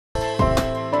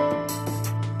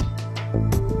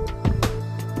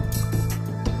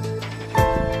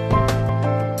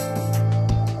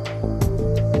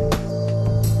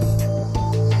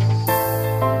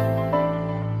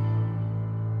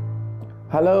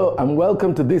Hello and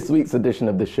welcome to this week's edition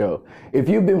of the show. If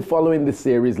you've been following this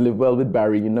series, Live Well with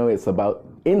Barrie, you know it's about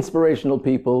inspirational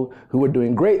people who are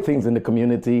doing great things in the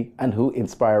community and who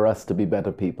inspire us to be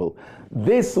better people.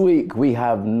 This week we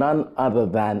have none other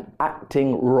than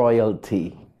acting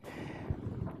royalty,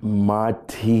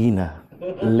 Martina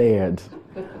Laird.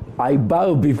 I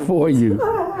bow before you.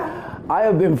 I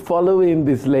have been following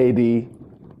this lady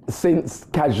since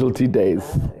Casualty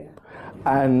days,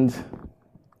 and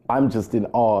I'm just in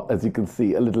awe, as you can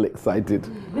see, a little excited.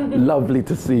 Lovely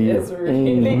to see you. It's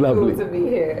really lovely. cool to be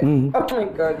here. Oh my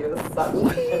God, you're such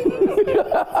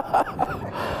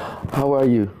How are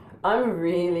you? I'm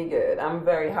really good. I'm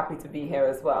very happy to be here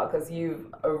as well because you've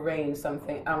arranged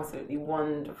something absolutely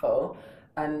wonderful,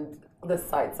 and the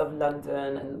sights of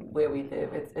London and where we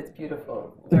live, it's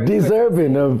beautiful. Very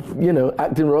Deserving of,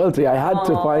 acting royalty. I had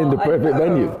to find the perfect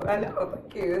venue. I know,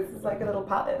 thank you. This is like a little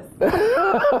palace.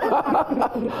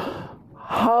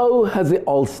 How has it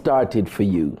all started for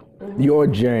you, your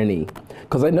journey?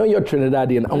 Because I know you're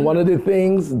Trinidadian, and one of the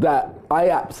things that I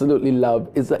absolutely love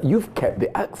is that you've kept the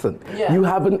accent. Yeah. You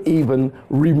haven't even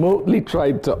remotely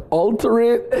tried to alter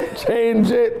it,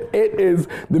 change it. It is,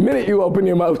 the minute you open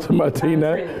your mouth to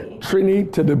Martina,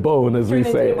 Trini to the bone, as we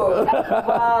say. Well,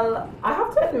 I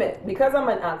have to admit, because I'm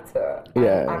an actor,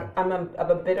 I'm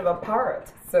a bit of a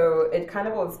parrot. So it kind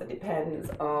of also depends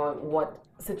on what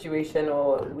situation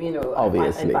or,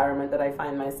 environment that I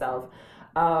find myself.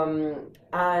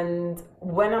 And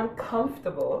when I'm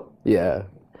comfortable,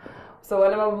 so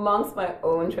when I'm amongst my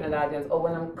own Trinidadians, or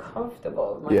when I'm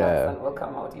comfortable, my accent will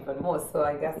come out even more. So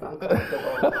I guess I'm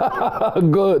comfortable.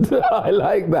 Good. I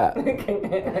like that.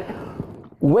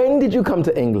 When did you come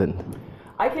to England?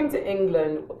 I came to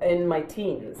England in my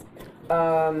teens,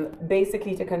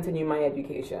 basically to continue my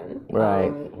education.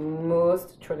 Right.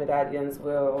 Most Trinidadians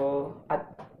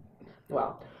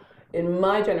in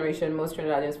my generation, most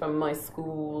Trinidadians from my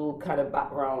school kind of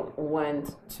background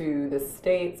went to the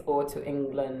States or to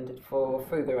England for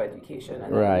further education.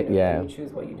 And then, you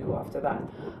choose what you do after that.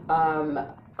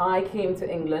 I came to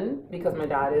England because my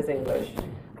dad is English.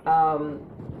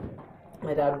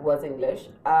 My dad was English,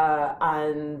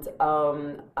 and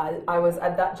I was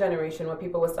at that generation where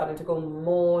people were starting to go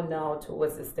more now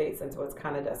towards the States and towards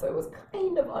Canada, so it was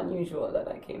kind of unusual that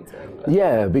I came to England.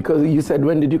 Yeah, because you said,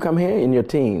 when did you come here? In your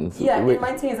teens? Yeah, in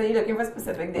my teens. Are you looking for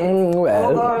specific dates?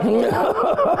 Well.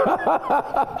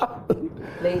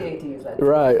 Late 80s.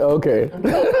 Right, okay.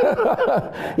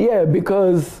 Yeah,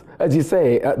 because, as you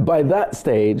say, by that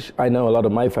stage, I know a lot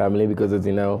of my family, because as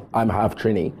you know, I'm half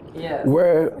Trini. Yes.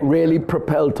 Were really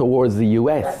propelled towards the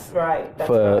US. That's right.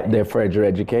 For their further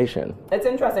education. It's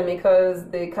interesting because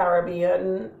the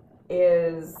Caribbean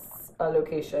is a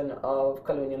location of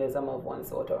colonialism of one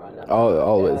sort or another.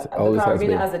 Always the Caribbean has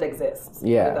been. as it exists.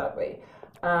 Yeah. Put it that way.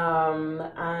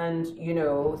 And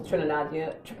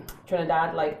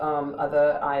Trinidad, like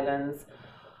other islands,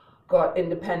 got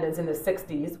independence in the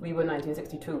 60s. We were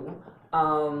 1962.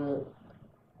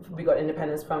 We got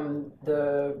independence from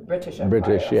the British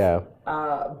Empire.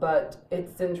 But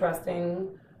it's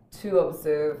interesting to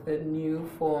observe the new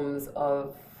forms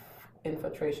of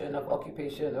infiltration, of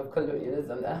occupation, of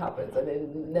colonialism that happens.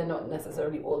 And they're not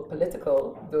necessarily all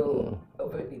political, though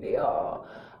overtly they are.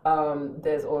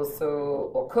 There's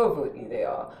also, or covertly they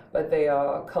are, but they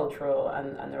are cultural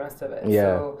and the rest of it.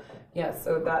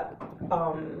 So that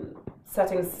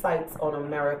setting sights on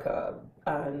America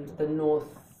and the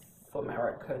North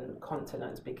American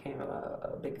continent became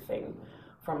a big thing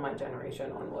from my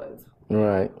generation onwards.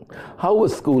 Right. How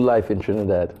was school life in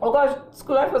Trinidad? Oh gosh,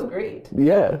 school life was great.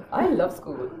 Yeah. I love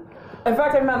school. In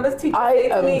fact, I remember teachers saying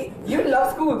to me, "You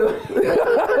love school, though."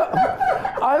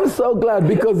 I'm so glad,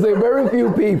 because there are very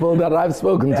few people that I've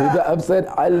spoken to that have said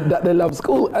that they love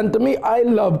school. And to me, I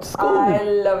loved school. I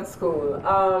loved school.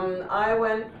 I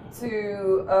went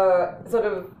to sort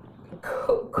of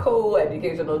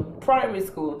co-educational primary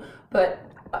school, but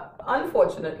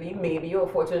unfortunately, maybe, or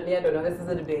fortunately, I don't know, this is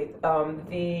a debate,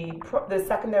 the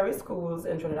secondary schools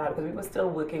in Trinidad, because we were still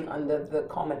working under the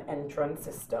common entrance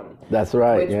system. That's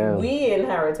right, which we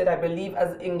inherited, I believe,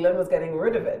 as England was getting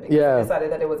rid of it, because they decided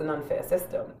that it was an unfair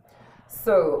system.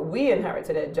 So we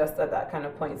inherited it just at that kind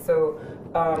of point. So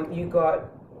you got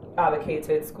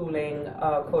allocated schooling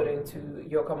according to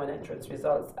your common entrance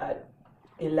results at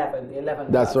 11.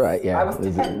 That's right, yeah. I was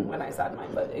 10 when I sat mine,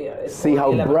 but see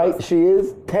how bright she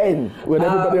is? 10, when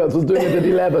everybody else was doing it at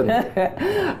 11.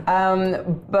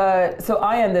 But so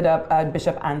I ended up at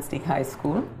Bishop Anstey High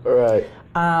School. Right.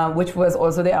 Which was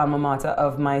also the alma mater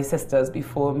of my sisters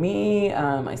before me,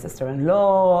 my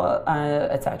sister-in-law,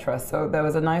 etc. So there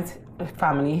was a nice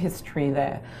family history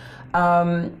there.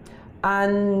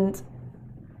 And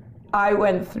I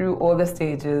went through all the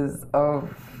stages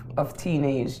of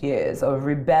teenage years, of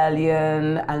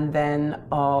rebellion, and then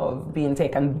of being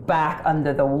taken back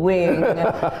under the wing,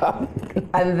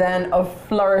 and then of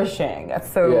flourishing.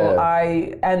 So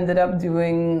I ended up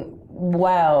doing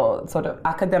well, sort of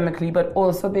academically, but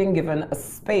also being given a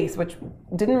space which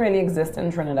didn't really exist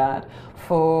in Trinidad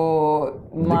for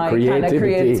my kind of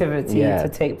creativity to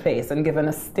take place, and given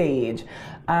a stage.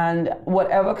 And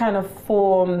whatever kind of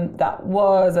form that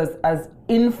was, as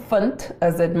infant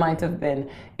as it might have been,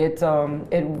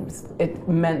 it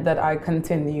meant that I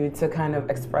continued to kind of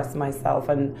express myself,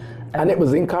 and it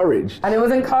was encouraged. And it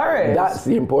was encouraged. That's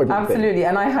the important thing. Absolutely.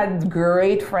 And I had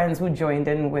great friends who joined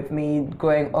in with me,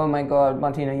 going, "Oh my God,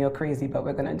 Martina, you're crazy, but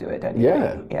we're gonna do it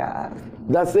anyway." Yeah.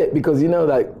 That's it, because you know,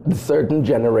 like a certain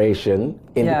generation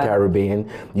in the Caribbean,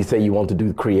 you say you want to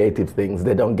do creative things,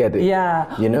 they don't get it. Yeah.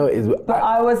 You know, but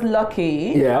I was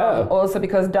lucky. Yeah. Also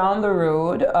because down the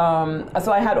road,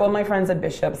 so I had all my friends at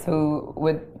Bishop's who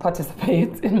would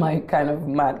participate in my kind of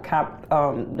madcap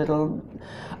little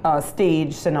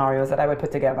stage scenarios that I would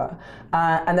put together.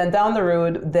 And then down the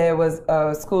road, there was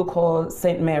a school called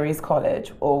St. Mary's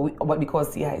College, or what we call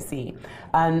CIC.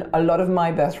 And a lot of my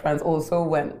best friends also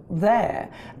went there.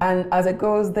 And as it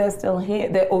goes, they're still here.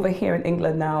 They're over here in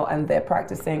England now, and they're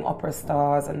practicing opera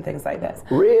stars and things like this.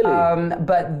 Really?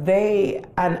 But they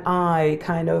and I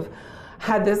kind of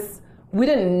had this. We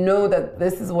didn't know that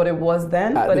this is what it was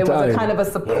then, but it was a kind of a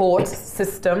support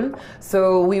system.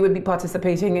 So we would be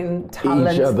participating in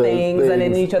talent things and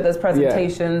in each other's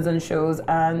presentations and shows,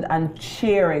 and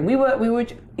cheering. We were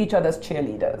each other's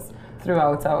cheerleaders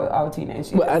throughout our teenage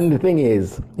years. Well, and the thing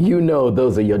is, you know,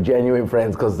 those are your genuine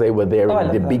friends because they were there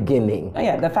in the beginning. Oh,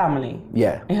 yeah, the family.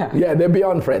 Yeah, they're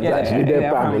beyond friends, actually.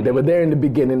 They're family. They were there in the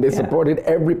beginning. They supported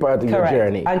every part of your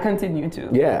journey. And continue to.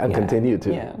 Yeah, and continue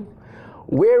to. Yeah.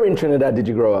 Where in Trinidad did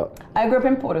you grow up? I grew up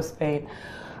in Port of Spain.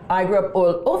 I grew up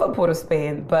all over Port of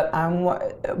Spain, but I'm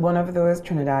one of those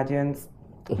Trinidadians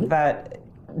that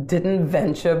didn't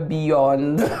venture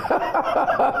beyond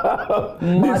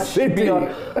much city.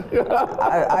 beyond.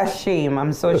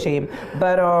 I'm so ashamed.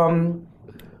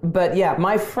 But yeah,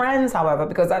 my friends, however,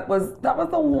 because that was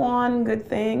the one good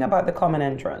thing about the common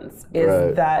entrance,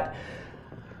 is that.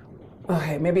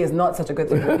 Okay, maybe it's not such a good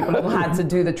thing for people who had to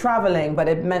do the traveling, but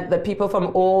it meant that people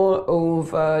from all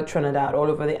over Trinidad, all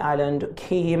over the island,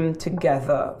 came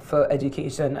together for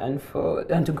education and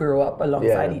to grow up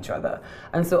alongside each other.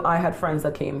 And so I had friends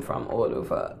that came from all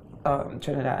over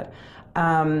Trinidad.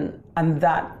 And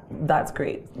that's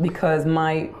great, because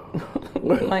my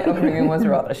upbringing was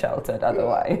rather sheltered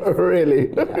otherwise.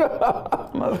 Really?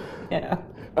 Yeah.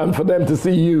 And for them to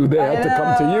see you, they had to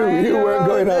come to you. You weren't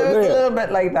going out there. It was a little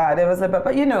bit like that. It was a bit,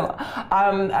 but you know,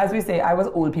 as we say, I was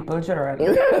old people children.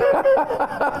 Yeah,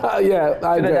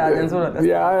 I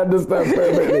understand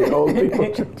perfectly. Old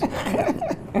people children.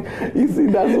 You see,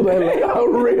 that's what I like. How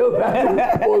real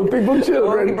that is. Old people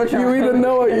children. You either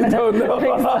know or you don't know.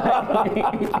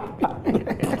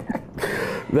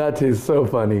 That is so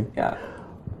funny. Yeah.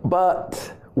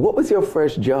 But what was your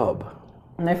first job?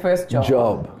 My first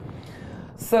job.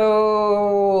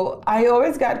 So I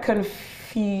always got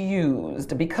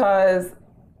confused because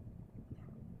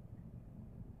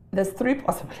there's three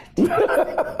possibilities.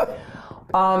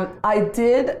 I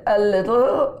did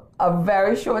a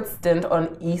very short stint on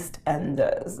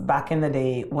EastEnders back in the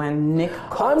day when Nick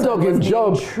Cotton I'm talking was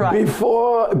job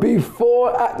before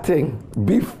acting.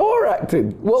 Before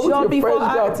acting. What was your first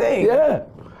job? Acting. Yeah.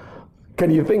 Can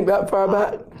you think that far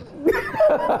back?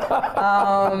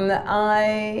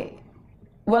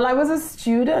 I was a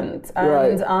student,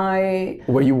 and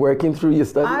Were you working through your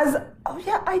studies?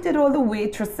 I did all the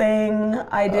waitressing,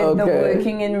 I did the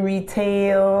working in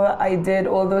retail, I did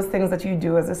all those things that you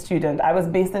do as a student. I was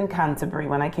based in Canterbury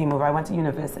when I came over. I went to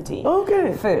university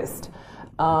first.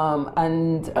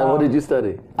 And what did you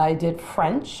study? I did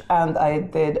French and I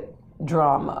did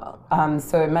drama.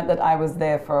 So it meant that I was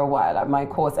there for a while. My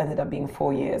course ended up being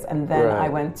 4 years, and then I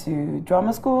went to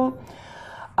drama school.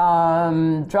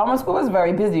 Drama school was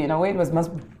very busy. In a way, it was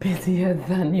much busier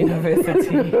than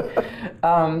university.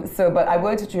 But I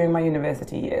worked during my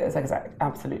university years.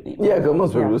 Absolutely. Yeah, because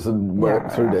most people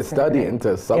work through their studying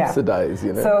to subsidize,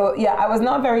 you know. So I was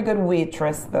not a very good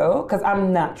waitress though, because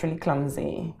I'm naturally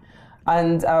clumsy.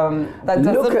 And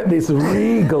look at this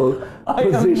regal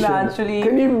position.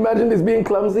 Can you imagine this being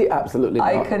clumsy? Absolutely not.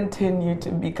 I continue to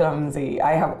be clumsy.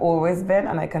 I have always been,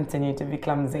 and I continue to be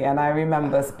clumsy. And I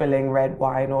remember spilling red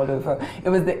wine all over. It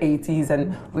was the 80s,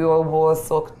 and we all wore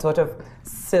sort of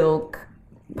silk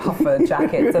puffer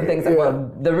jackets and things.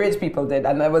 Well, the rich people did,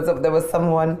 and there was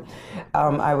someone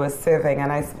I was serving,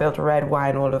 and I spilled red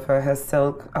wine all over her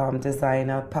silk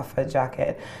designer puffer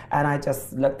jacket, and I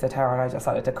just looked at her and I just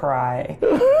started to cry.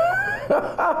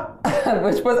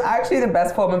 Which was actually the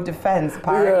best form of defense,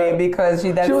 apparently, because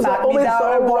she then sat me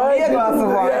down and bought me a glass of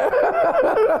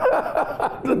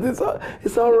wine.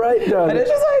 It's all right, darling. And it's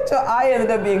just like, so I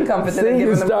ended up being comforted. See,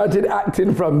 you started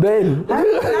acting from then.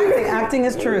 Acting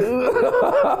is truth.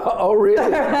 Oh,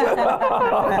 really?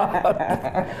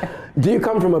 Do you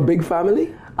come from a big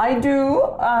family? I do.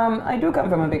 I do come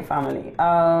from a big family.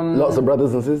 Lots of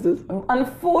brothers and sisters?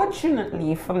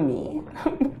 Unfortunately for me,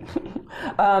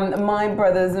 my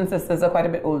brothers and sisters are quite a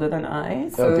bit older than I,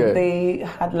 so they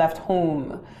had left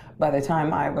home by the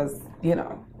time I was,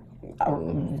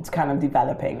 kind of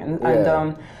developing.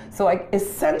 And so I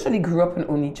essentially grew up an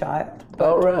only child,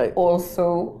 but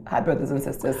also had brothers and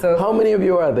sisters. So how many of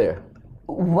you are there?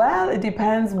 Well, it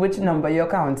depends which number you're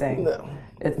counting. No.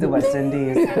 It's the West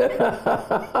Indies.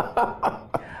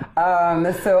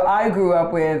 So I grew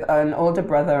up with an older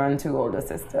brother and 2 older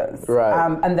sisters.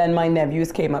 Right. And then my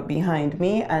nephews came up behind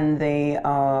me, and they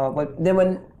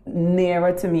were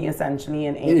nearer to me essentially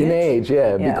in age. In age,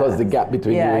 because the gap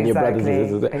between you and your brothers and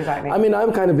sisters. Exactly. I mean,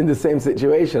 I'm kind of in the same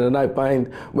situation, and I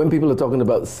find when people are talking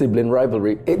about sibling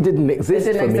rivalry, it didn't exist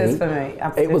for me. It didn't exist for me,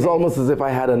 absolutely. It was almost as if I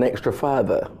had an extra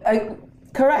father.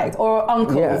 Correct, or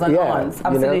uncles and aunts,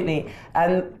 absolutely.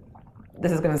 And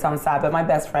this is going to sound sad, but my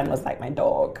best friend was like my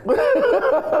dog.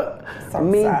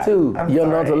 Me sad. too. You're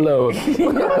not alone.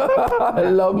 I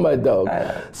love my dog.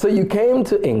 So you came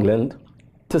to England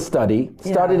to study,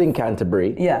 started in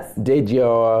Canterbury. Yes. Did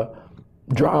your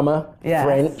drama,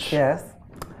 French. Yes.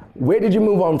 Where did you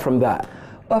move on from that?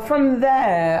 Well, from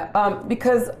there,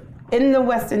 because in the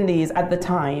West Indies at the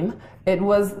time, it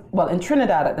was, in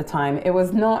Trinidad at the time, it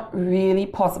was not really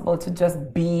possible to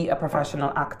just be a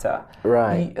professional actor.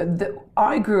 Right.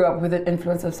 I grew up with the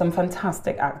influence of some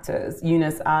fantastic actors,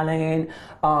 Eunice Allen,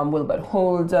 Wilbert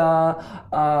Holder,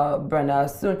 Brenna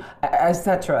Soon,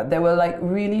 etc. They were like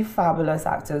really fabulous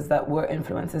actors that were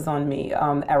influences on me.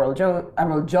 Errol Jones,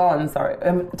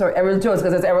 because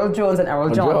there's Errol Jones and Errol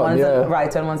John. One's a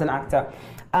writer and one's an actor.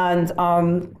 And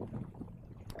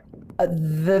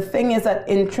the thing is that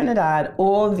in Trinidad,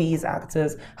 all these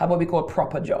actors have what we call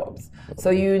proper jobs. So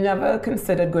you never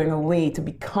considered going away to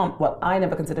become, I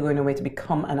never considered going away to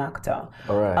become an actor.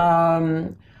 All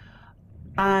right.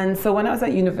 And so when I was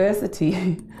at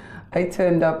university, I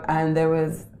turned up and there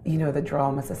was, the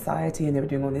Drama Society, and they were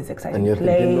doing all these exciting plays. And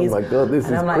you're thinking, oh my God, this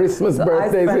is Christmas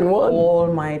birthdays in one. I spent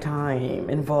all my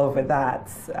time involved with that.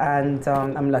 And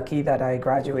I'm lucky that I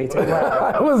graduated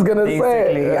well. I was going to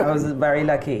say. I was very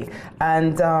lucky.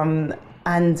 And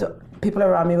people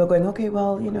around me were going, okay,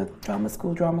 well, drama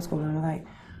school. And I'm like,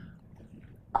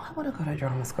 I want to go to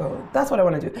drama school. That's what I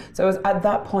want to do. So it was at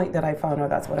that point that I found out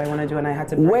that's what I want to do, and I had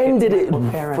to. When did it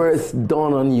first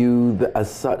dawn on you as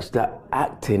such that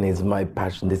acting is my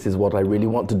passion? This is what I really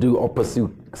want to do or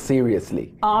pursue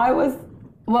seriously.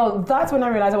 That's when I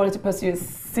realized I wanted to pursue it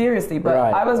seriously. But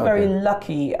I was very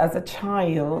lucky as a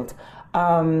child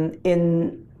in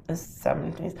the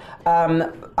 70s.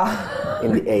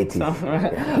 In the 80s.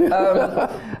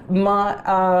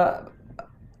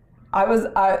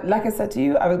 Like I said to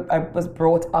you, I was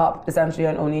brought up essentially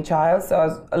an only child, so I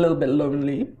was a little bit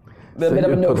lonely. A bit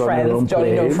of no friends,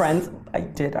 jolly no friends. I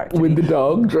did actually. With the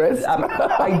dog dressed? I do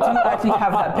actually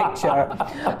have that picture.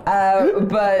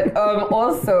 But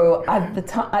also at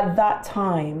that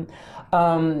time,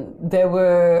 there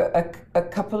were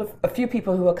a few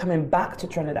people who were coming back to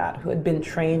Trinidad who had been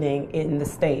training in the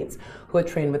States, who had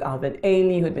trained with Alvin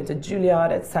Ailey, who had been to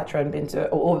Juilliard, etc., and been to,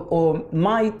 or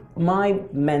my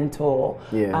mentor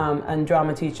and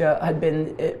drama teacher had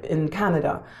been in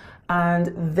Canada.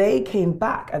 And they came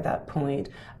back at that point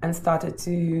and started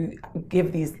to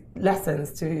give these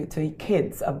lessons to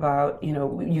kids about,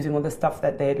 using all the stuff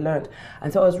that they had learned.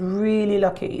 And so I was really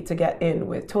lucky to get in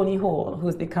with Tony Hall,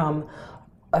 who's become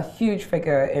a huge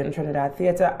figure in Trinidad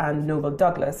theatre, and Noble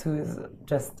Douglas, who is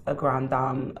just a grande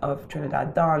dame of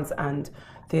Trinidad dance and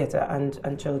theatre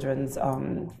and children's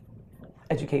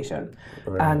education.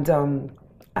 Right.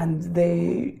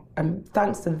 And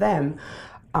thanks to them,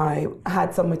 I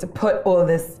had somewhere to put all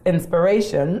this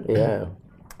inspiration. Yeah.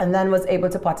 And then was able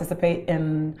to participate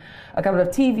in a couple of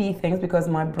TV things because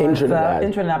my brother,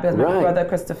 in Trinidad, because my brother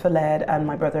Christopher Laird and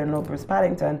my brother-in-law Bruce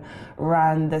Paddington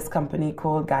ran this company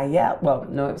called Gael. Well,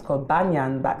 no, it was called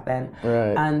Banyan back then.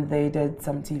 Right. And they did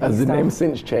some TV stuff. Has the name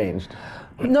since changed?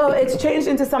 No, it's changed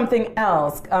into something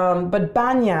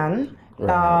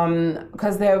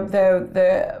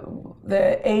the the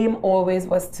aim always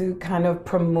was to kind of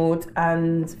promote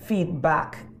and feed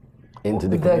back into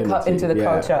the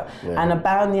culture. Yeah. And a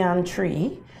banyan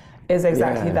tree is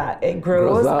exactly that. It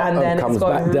grows and then it's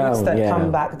got roots that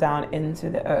come back down into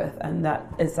the earth, and that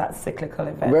is that cyclical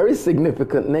event. Very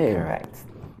significant name. Correct.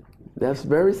 That's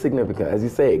very significant. As you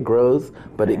say, it grows,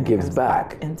 but it gives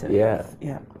back into the earth.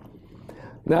 Yeah.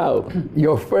 Now,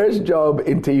 your first job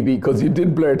in TV, because you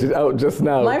did blurt it out just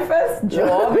now. My first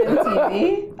job in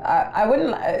TV, I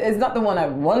wouldn't, it's not the one I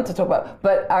want to talk about,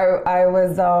 but I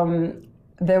was,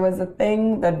 there was a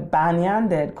thing that Banyan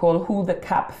did called Who the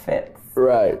Cap Fits.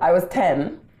 Right. I was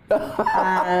 10,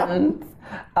 and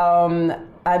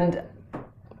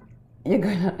you're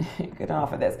gonna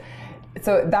laugh at this.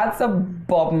 So that's a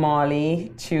Bob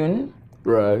Marley tune.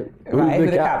 Right. Who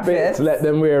the cap fits, let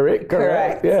them wear it.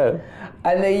 Correct. Yeah.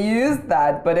 And they used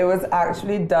that, but it was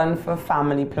actually done for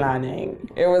family planning.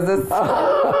 It was a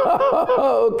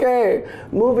okay.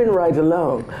 Moving right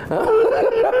along.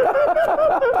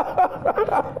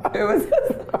 It was,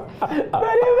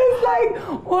 but it was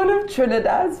like one of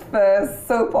Trinidad's first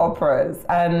soap operas,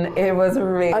 and it was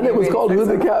really. And it was called Who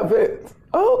the Cap Fits.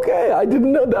 Okay, I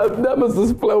didn't know that. That must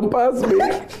have flown past me.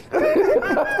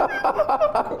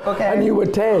 Okay. And you were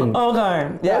 10.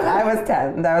 Okay. Yeah, I was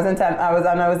 10. I was in 10. I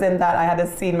was in that. I had a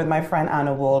scene with my friend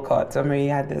Anna Walcott, and we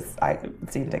had this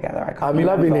scene together. I'm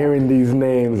loving hearing these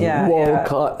names. Yeah,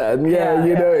 Walcott, and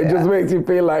it just makes you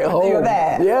feel like home. You're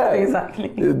there. Yeah,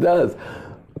 exactly. It does.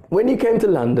 When you came to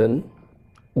London,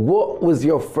 what was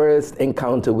your first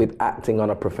encounter with acting on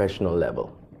a professional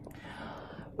level?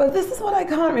 But this is what I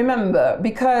can't remember,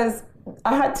 because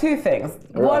I had two things.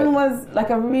 Right. One was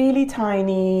like a really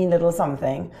tiny little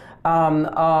something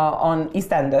on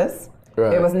EastEnders.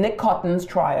 Right. It was Nick Cotton's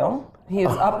trial. He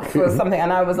was up for something,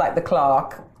 and I was like the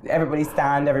clerk. Everybody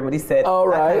stand, everybody sit,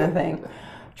 that kind of thing.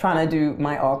 Trying to do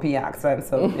my RP accent,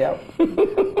 so yeah.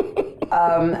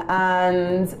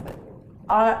 And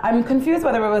I'm confused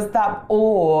whether it was that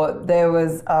or there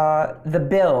was The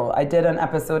Bill. I did an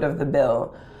episode of The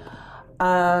Bill.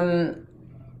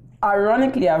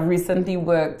 Ironically, I've recently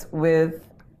worked with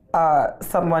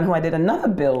someone who I did another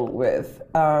bill with,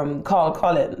 Carl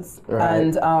Collins.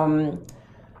 Right. And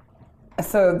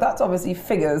so that's obviously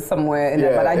figures somewhere in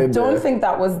there, but I don't think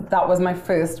that was my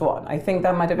first one. I think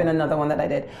that might have been another one that I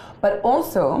did. But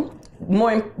also,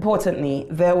 more importantly,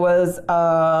 there was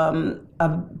a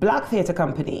black theatre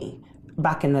company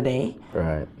back in the day,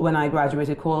 when I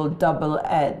graduated, called Double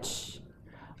Edge.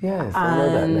 Yes, I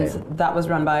know that name. And that was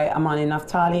run by Amani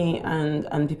Naftali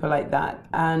and people like that.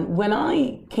 And when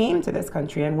I came to this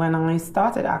country and when I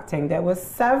started acting, there were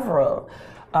several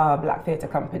black theatre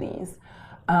companies.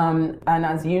 And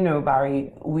as you know,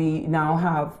 Barrie, we now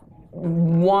have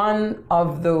one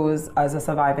of those as a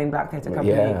surviving black theatre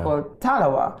company called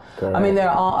Talawa. Correct. I mean, there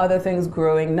are other things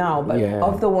growing now, but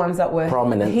of the ones that were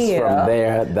prominence here, from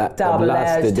there, that Double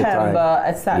Edge, Timber,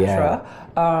 etc.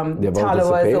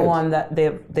 Talawa is the one that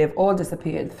they've all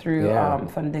disappeared through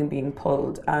funding being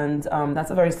pulled, and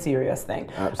that's a very serious thing.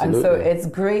 Absolutely. And so it's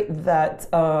great that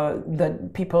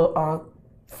that people are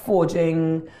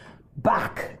forging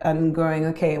back and going,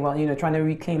 okay, well, trying to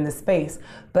reclaim the space,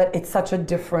 but it's such a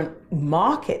different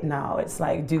market now. It's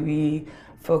like, do we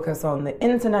focus on the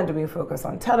internet? Do we focus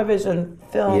on television,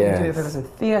 film? Do we focus on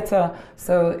theater?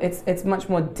 So it's much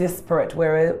more disparate,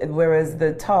 whereas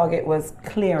the target was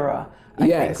clearer.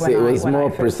 It was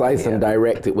more precise and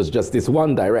direct. It was just this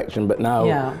one direction, but now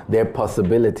there are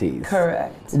possibilities.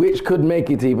 Correct. Which could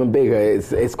make it even bigger.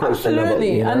 It's questionable.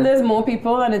 Absolutely. And there's more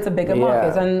people and it's a bigger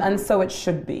market, and so it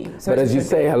should be. But as you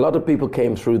say, a lot of people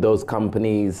came through those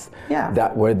companies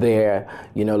that were there,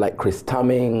 like Chris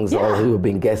Tummings, or who have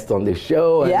been guests on this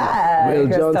show.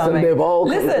 And Will Johnson, they've all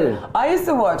come through. I used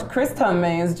to watch Chris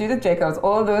Tummings, Judith Jacobs,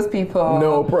 all those people.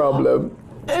 No problem.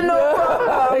 No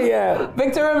problem.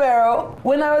 Victor Romero,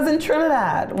 when I was in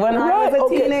Trinidad, when I was a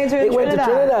teenager in Trinidad. It went to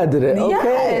Trinidad, did it?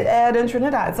 Yeah, it aired in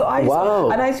Trinidad. So I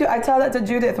tell that to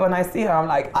Judith when I see her. I'm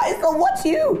like, I still watch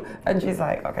you. And she's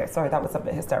like, okay, sorry, that was a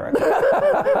bit hysterical.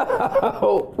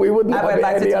 We wouldn't have it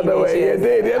any other way. I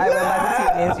went back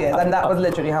to teenage years. And that was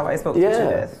literally how I spoke to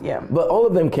Judith. Yeah. But all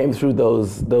of them came through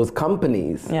those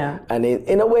companies. Yeah. And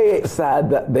in a way, it's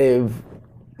sad that they've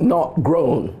not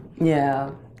grown. Yeah.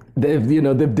 They've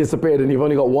disappeared, and you've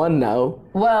only got one now.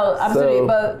 Well, absolutely,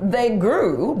 but they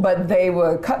grew, but they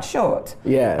were cut short.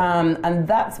 Yeah. And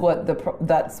that's what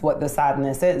the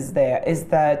sadness is. There is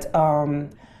that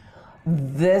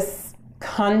this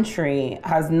country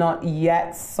has not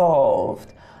yet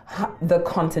solved the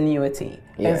continuity.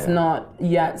 It's not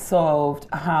yet solved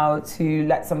how to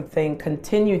let something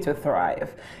continue to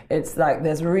thrive. It's like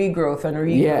there's regrowth and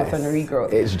regrowth and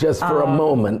regrowth. It's just for a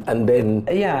moment, and then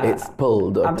it's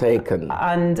pulled or taken.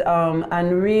 And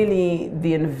really,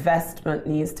 the investment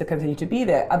needs to continue to be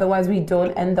there. Otherwise, we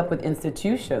don't end up with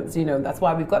institutions. You know, that's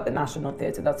why we've got the National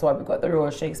Theatre. That's why we've got the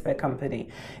Royal Shakespeare Company.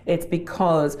 It's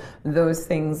because those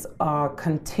things are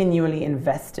continually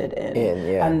invested in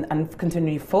and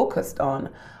continually focused on.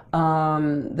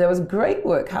 There was great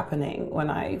work happening when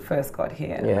I first got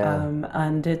here,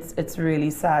 and it's really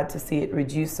sad to see it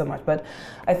reduce so much. But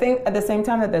I think at the same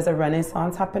time that there's a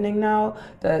renaissance happening now,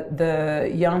 that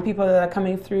the young people that are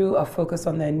coming through are focused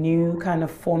on their new kind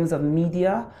of forms of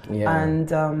media,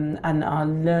 and are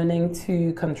learning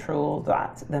to control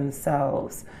that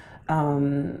themselves.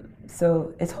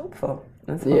 So it's hopeful.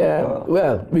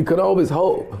 Well, we can always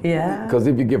hope. Yeah. Because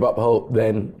if you give up hope,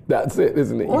 then that's it,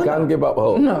 isn't it? You can't give up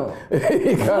hope. No.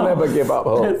 You can't ever give up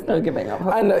hope. There's no giving up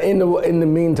hope. And in the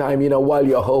meantime, you know, while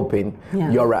you're hoping,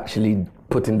 you're actually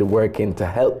putting the work in to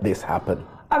help this happen.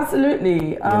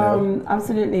 Absolutely.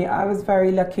 Absolutely. I was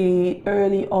very lucky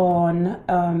early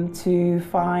on to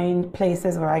find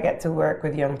places where I get to work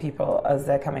with young people as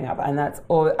they're coming up. And that's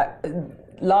all.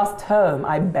 Last term,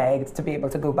 I begged to be able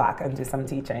to go back and do some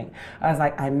teaching. I was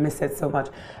like, I miss it so much.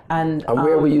 And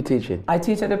where were you teaching? I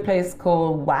teach at a place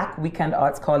called WAC, Weekend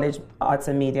Arts College, Arts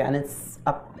and Media, and it's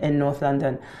up in North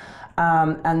London.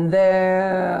 And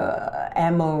their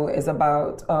MO is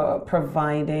about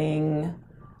providing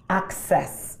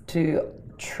access to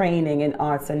training in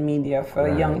arts and media for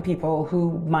young people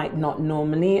who might not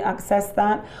normally access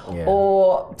that,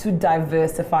 or to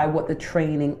diversify what the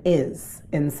training is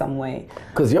in some way.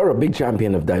 Because you're a big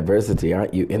champion of diversity,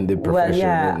 aren't you, in the profession?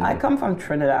 Well, I come from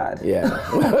Trinidad. Yeah.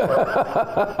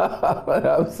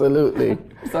 Absolutely.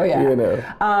 So you know.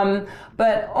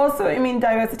 But also, I mean,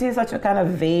 diversity is such a kind of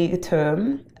vague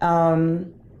term,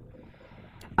 and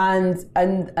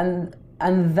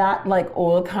that, like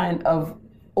all kind of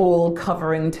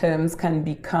all-covering terms, can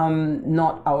become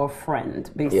not our friend,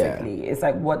 basically. It's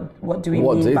like, what do we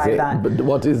mean by that? But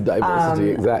what is diversity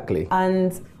exactly?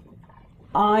 And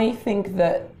I think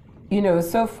that, you know,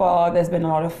 so far there's been a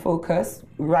lot of focus,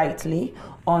 rightly,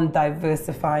 on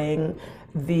diversifying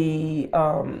the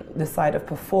side of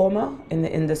performer in the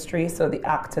industry, so the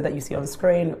actor that you see on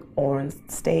screen or on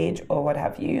stage or what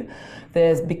have you.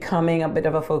 There's becoming a bit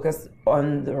of a focus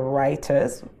on the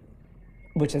writers,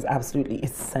 which is absolutely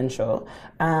essential,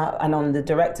 and on the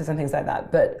directors and things like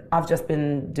that. But I've just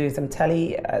been doing some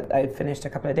telly. I finished a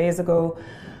couple of days ago,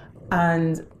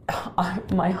 and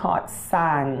my heart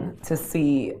sang to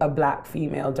see a black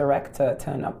female director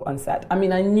turn up on set. I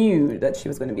mean, I knew that she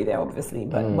was going to be there, obviously,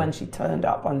 but when she turned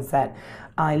up on set,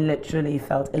 I literally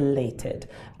felt elated.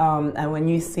 And when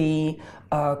you see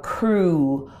a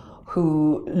crew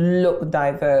who look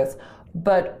diverse,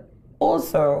 but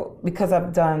also, because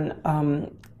I've done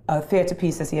a theatre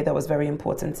piece this year that was very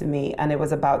important to me, and it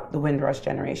was about the Windrush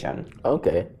generation.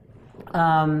 Okay.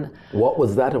 What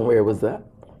was that, and where was that?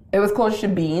 It was called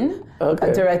Shebeen,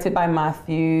 directed by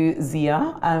Matthew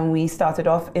Zia, and we started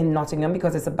off in Nottingham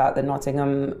because it's about the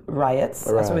Nottingham riots.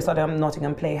 Right. So we started on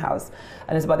Nottingham Playhouse,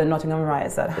 and it's about the Nottingham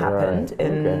riots that happened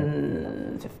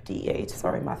in 58.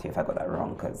 Sorry, Matthew, if I got that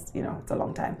wrong, because, you know, it's a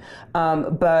long time.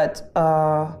 But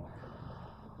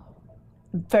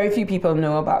very few people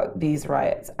know about these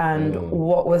riots, and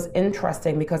what was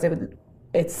interesting, because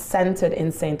it's centered in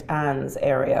St. Anne's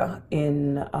area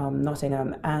in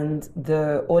Nottingham, and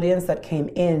the audience that came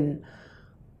in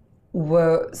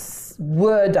were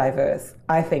diverse.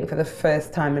 I think for the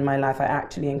first time in my life, I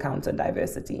actually encountered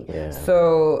diversity. Yeah.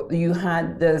 So you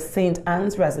had the St.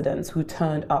 Anne's residents who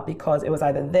turned up because it was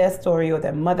either their story or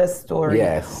their mother's story.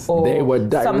 Yes, they were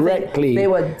directly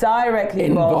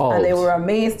involved, and they were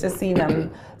amazed to see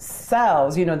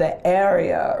themselves, you know, their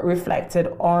area reflected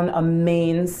on a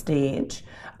main stage.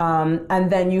 And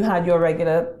then you had your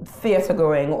regular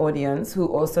theatre-going audience who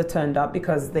also turned up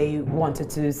because they wanted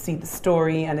to see the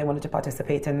story and they wanted to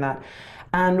participate in that.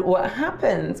 And what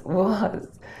happened was,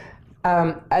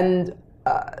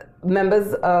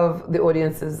 members of the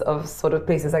audiences of sort of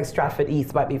places like Stratford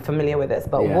East might be familiar with this,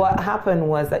 but what happened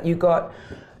was that you got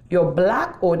your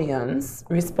black audience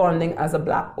responding as a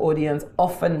black audience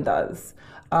often does.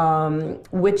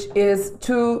 which is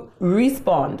to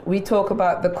respond. We talk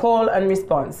about the call and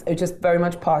response, which is very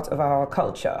much part of our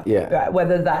culture. Yeah. Right?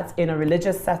 Whether that's in a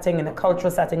religious setting, in a cultural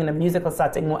setting, in a musical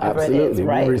setting, whatever Absolutely. it is,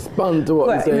 right? We respond to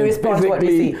what we say, respond to what we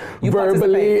see. You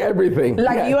verbally, everything.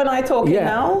 Like you and I talking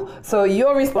now, so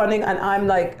you're responding and I'm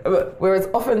like, whereas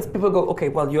often people go, okay,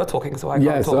 well, you're talking, so I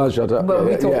can't talk. So I'll shut up. But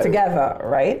we talk together,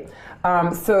 right?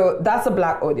 So that's a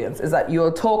black audience, is that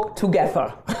you'll talk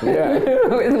together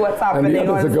with what's happening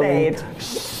on stage.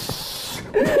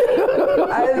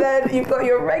 And then you've got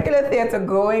your regular theatre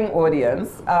going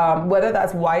audience, whether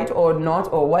that's white or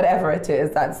not or whatever it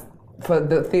is, that's for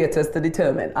the theatres to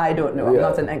determine. I don't know, I'm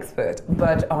not an expert.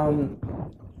 But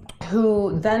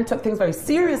who then took things very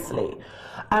seriously.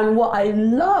 And what I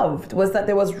loved was that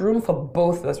there was room for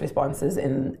both those responses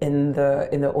in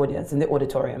the audience, in the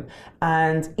auditorium.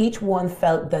 And each one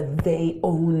felt that they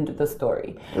owned the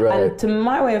story. Right. And to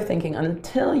my way of thinking,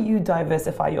 until you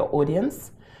diversify your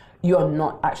audience, you're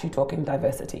not actually talking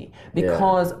diversity.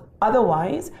 Because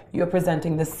otherwise, you're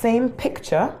presenting the same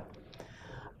picture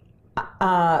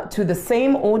to the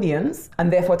same audience,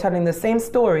 and therefore telling the same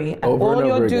story. And all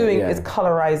you're doing is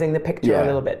colorizing the picture a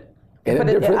little bit. In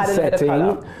a different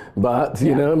setting, but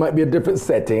you know, it might be a different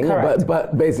setting,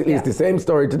 but basically it's the same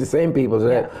story to the same people.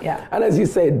 And as you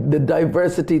say, the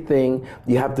diversity thing,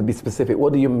 you have to be specific.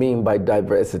 What do you mean by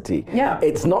diversity?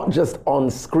 It's not just on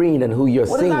screen and who you're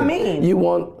seeing. What does that mean? You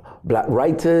want black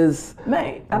writers,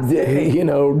 you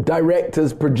know,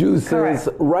 directors, producers,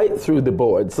 right through the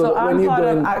board. So I'm part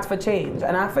of Act for Change,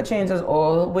 and Act for Change has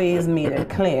always made it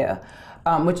clear,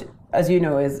 which, as you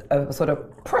know, is a sort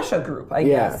of pressure group, I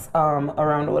guess,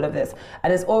 around all of this.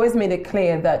 And it's always made it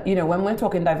clear that, you know, when we're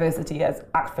talking diversity as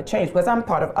Act for Change, because I'm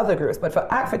part of other groups, but for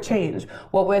Act for Change,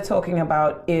 what we're talking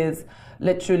about is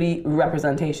literally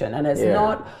representation. And it's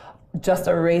not just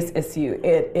a race issue,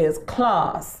 it is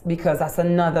class, because that's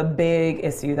another big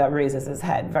issue that raises its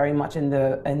head very much in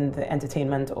the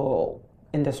entertainment or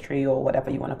industry or whatever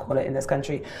you want to call it in this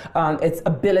country. It's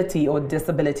ability or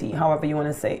disability, however you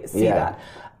want to see that.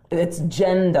 It's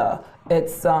gender,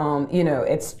 it's you know,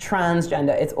 it's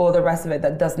transgender, it's all the rest of it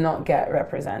that does not get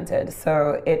represented.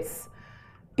 So it's,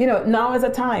 you know, now is a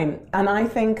time, and I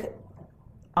think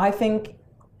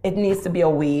it needs to be a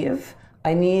wave.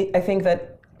 I think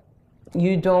that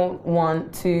you don't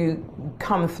want to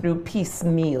come through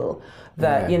piecemeal,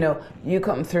 that you know, you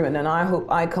come through and then I hope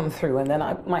I come through and then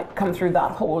I might come through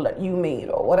that hole that you made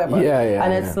or whatever.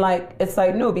 And it's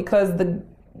like no, because the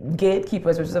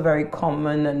gatekeepers, which is a very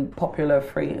common and popular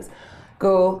phrase,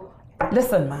 go,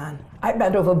 listen man, I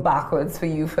bent over backwards for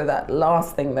you for that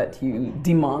last thing that you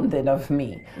demanded of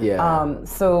me.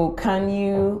 So can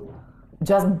you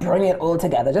just bring it all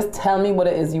together? Just tell me what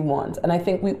it is you want. And I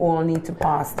think we all need to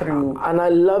pass through. And I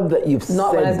love that you've said that.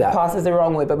 Not when it passes the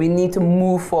wrong way, but we need to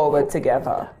move forward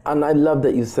together. And I love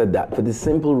that you said that for the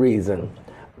simple reason,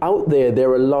 out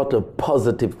there are a lot of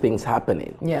positive things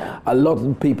happening. A lot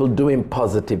of people doing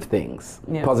positive things,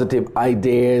 positive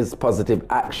ideas, positive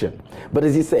action. But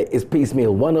as you say, it's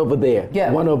piecemeal. One over there,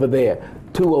 one over there,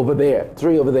 two over there,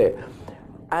 three over there.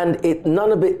 And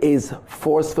none of it is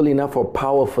forceful enough or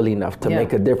powerful enough to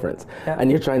make a difference.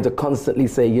 And you're trying to constantly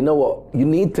say, you know what, you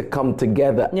need to come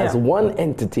together as one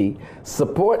entity,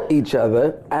 support each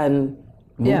other, and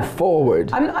move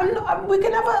forward. We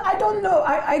can never, I don't know,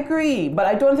 I agree, but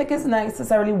I don't think it's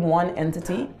necessarily one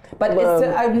entity. But it's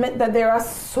to admit that there are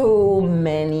so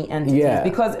many entities.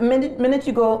 Because the minute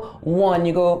you go one,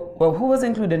 you go, well, who was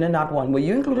included in that one? Were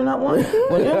you included in that one?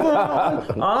 Were you included in that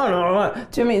one? I don't know.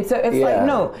 Do you mean? So it's like,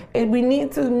 no, we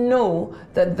need to know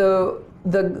that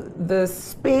the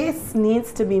space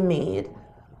needs to be made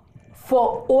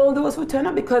for all those who turn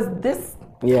up, because this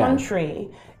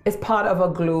country is part of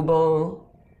a global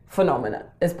phenomenon.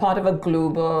 It's part of a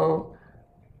global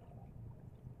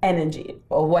energy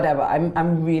or whatever.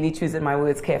 I'm really choosing my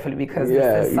words carefully because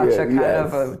this is such a kind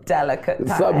of a delicate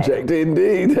time. Subject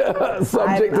indeed.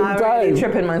 Subject and time. I'm really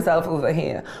tripping myself over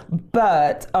here.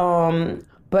 But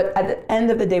at the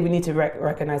end of the day, we need to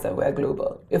recognize that we're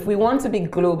global. If we want to be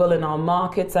global in our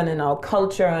markets and in our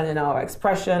culture and in our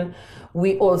expression,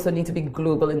 we also need to be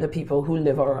global in the people who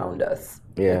live around us.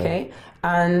 Okay?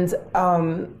 And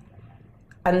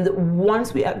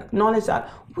once we acknowledge that,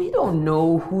 we don't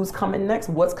know who's coming next,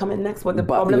 what's coming next, what the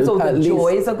problems or the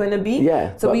joys are going to be.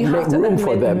 So we have to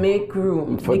make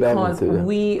room because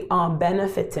we are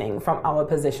benefiting from our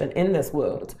position in this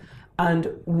world.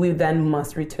 And we then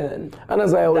must return. And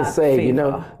as I always say, you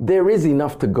know, there is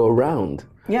enough to go round.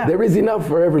 There is enough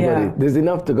for everybody. There's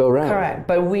enough to go round. Correct.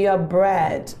 But we are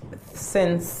bred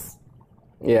since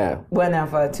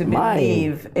whenever to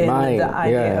believe in the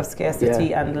idea of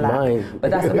scarcity and lack.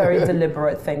 But that's a very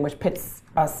deliberate thing, which pits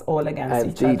us all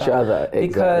against each other. Exactly.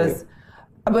 Because,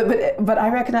 but I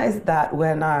recognize that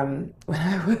when I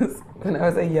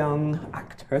was a young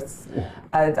actress,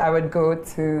 and I would go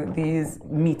to these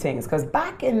meetings, because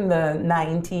back in the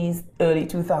 90s, early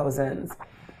 2000s,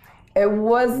 it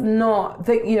was not,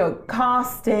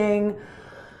 casting,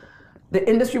 the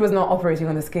industry was not operating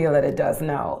on the scale that it does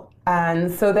now. And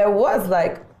so there was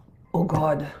like, oh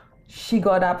God, she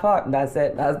got that part. That's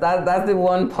it. That's the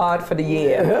one part for the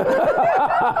year.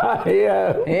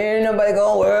 Ain't nobody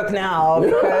gonna work now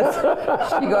because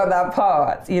she got that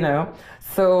part,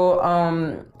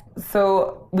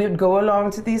 So we'd go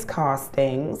along to these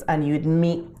castings and you'd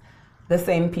meet the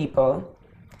same people.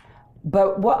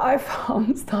 But what I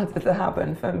found started to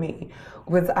happen for me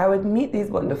was I would meet these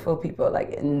wonderful people like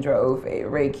Indra Ove,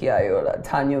 Ray Kiayola,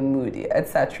 Tanya Moody,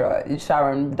 etc.,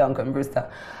 Sharon Duncan Brewster.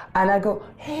 And I go,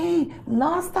 hey,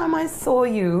 last time I saw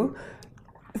you,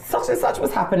 such and such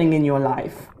was happening in your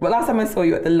life. Well, last time I saw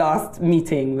you at the last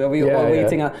meeting where we were all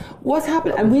waiting on, what's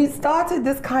happening? And we started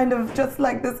this kind of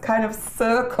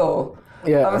circle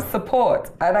of support.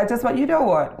 And I just went, you know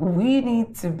what? We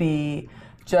need to be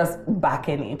just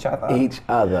backing each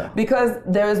other. Because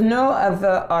there is no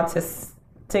other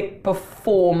artistic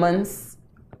performance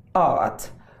art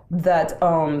that,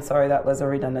 sorry, that was a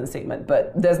redundant statement,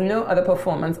 but there's no other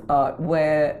performance art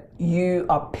where you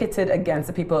are pitted against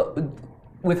the people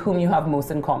with whom you have most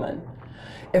in common.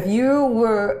 If you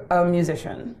were a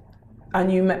musician and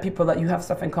you met people that you have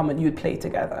stuff in common, you'd play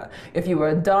together. If you were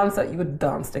a dancer, you would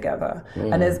dance together.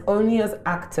 And it's only as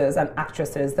actors and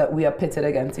actresses that we are pitted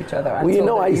against each other.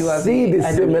 Well, I see the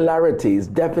similarities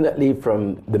definitely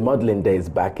from the modeling days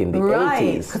back in the 80s.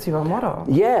 Right, because you were a model.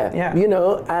 Yeah,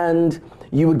 and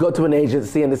you would go to an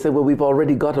agency and they said, well, we've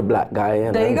already got a black guy.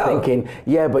 And I'm thinking,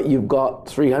 yeah, but you've got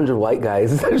 300 white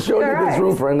guys. Surely there's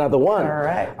room for another one.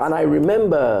 Correct. And I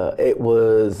remember it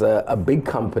was a big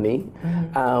company.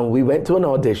 We went to an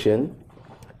audition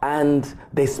and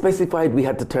they specified we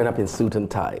had to turn up in suit and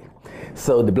tie.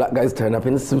 So the black guys turn up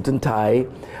in a suit and tie,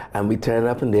 and we turn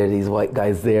up and there are these white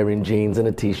guys there in jeans and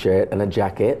a t-shirt and a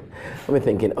jacket. And we're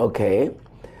thinking, okay.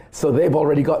 So they've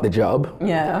already got the job.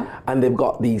 Yeah. And they've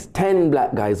got these 10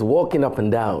 black guys walking up and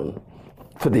down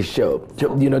for this show,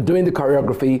 doing the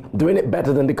choreography, doing it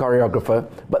better than the choreographer,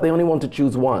 but they only want to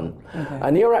choose one. Okay.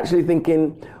 And you're actually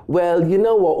thinking, well, you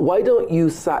know what, why don't you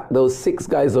sack those 6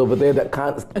 guys over there that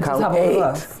can't count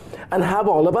 8 and have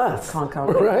all of us? Can't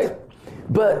count 8. Right?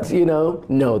 But,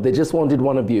 no, they just wanted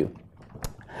one of you.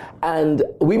 And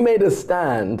we made a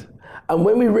stand, and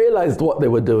when we realized what they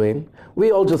were doing,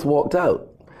 we all just walked out.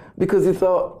 Because he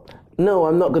thought, no,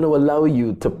 I'm not going to allow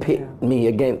you to pit me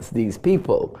against these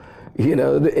people.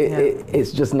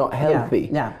 It's just not healthy.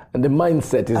 Yeah. And the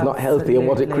mindset is not healthy and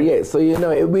what it creates. So,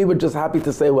 we were just happy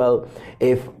to say, well,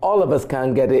 if all of us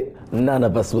can't get it, none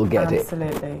of us will get it.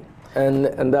 Absolutely.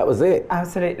 And that was it.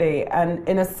 Absolutely. And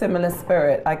in a similar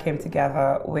spirit, I came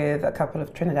together with a couple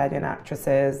of Trinidadian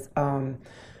actresses,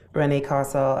 Renee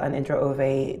Castle and Indra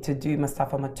Ove, to do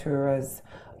Mustafa Matura's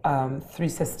Three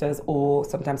Sisters, or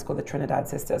sometimes called the Trinidad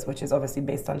Sisters, which is obviously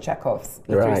based on Chekhov's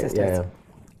The Three Sisters.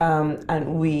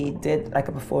 And we did like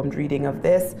a performed reading of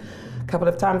this a couple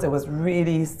of times. It was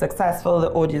really successful. The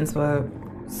audience were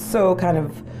so kind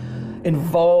of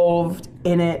involved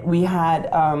in it. We had,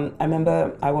 I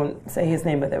remember, I won't say his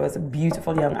name, but there was a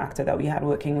beautiful young actor that we had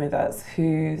working with us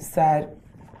who said,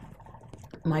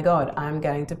 my God, I'm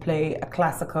going to play a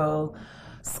classical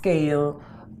scale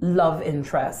love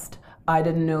interest. I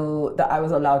didn't know that I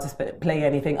was allowed to play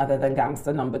anything other than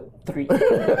gangster number 3.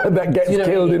 That gets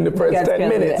killed in the first 10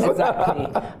 minutes. Exactly.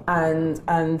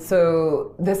 And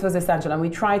so this was essential. And we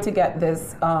tried to get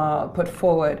this put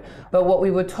forward. But what we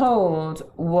were told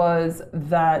was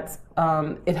that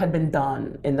it had been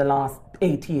done in the last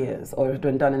 8 years, or it had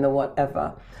been done in the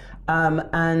whatever.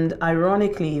 And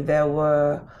ironically, there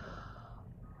were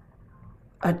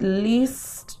at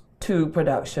least 2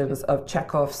 productions of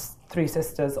Chekhov's Three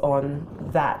Sisters on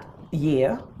that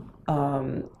year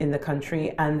in the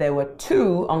country, and there were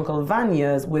 2 Uncle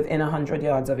Vanyas within 100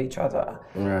 yards of each other.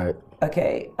 Right.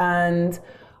 Okay, and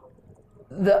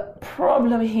the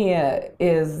problem here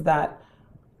is that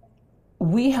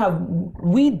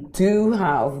we do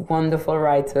have wonderful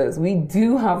writers. We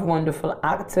do have wonderful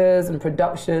actors and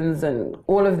productions and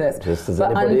all of this. Just as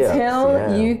but anybody until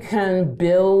else, you can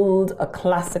build a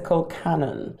classical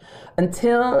canon,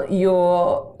 until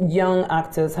your young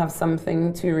actors have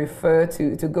something to refer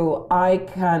to go, I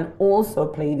can also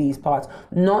play these parts,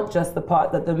 not just the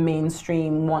part that the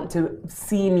mainstream want to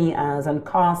see me as and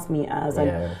cast me as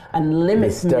and limit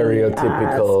the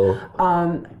stereotypical.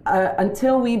 Me as.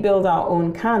 Until we build our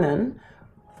own canon,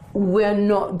 we're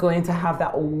not going to have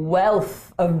that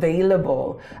wealth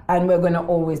available, and we're going to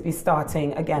always be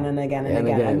starting again and again and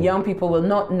again. And young people will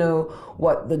not know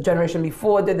what the generation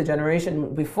before did. The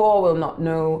generation before will not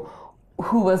know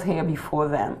who was here before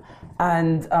them.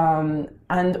 And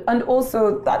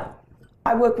also that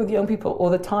I work with young people all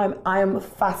the time. I am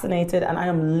fascinated and I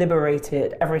am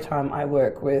liberated every time I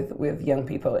work with young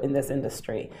people in this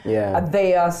industry.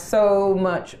 They are so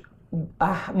much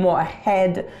more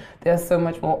ahead. They're so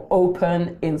much more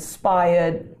open,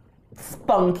 inspired,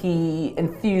 spunky,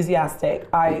 enthusiastic.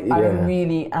 I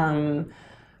really am.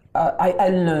 I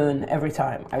learn every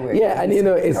time I work. Yeah, and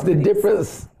it's the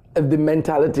difference of the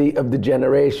mentality of the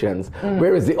generations.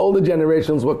 Whereas the older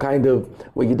generations were kind of,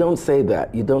 well, you don't say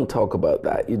that, you don't talk about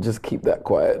that, you just keep that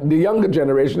quiet. The younger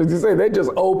generation, as you say, they're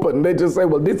just open. They just say,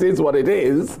 well, this is what it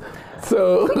is.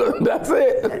 So that's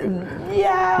it.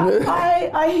 Yeah,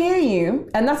 I hear you.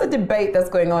 And that's a debate that's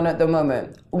going on at the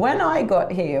moment. When I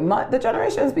got here, the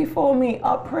generations before me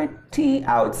are pretty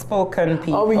outspoken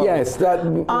people. Oh, yes.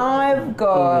 I've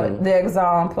got the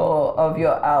example of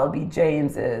your Albie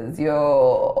Jameses,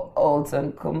 your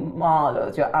Alton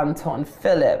Kumalos, your Anton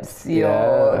Phillips,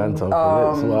 your Anton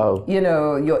Phillips, wow.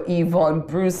 Your Yvonne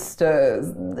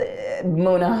Brewsters,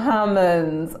 Mona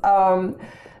Hammonds.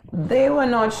 They were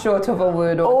not short of a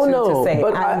word or two to say,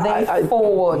 and they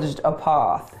forged a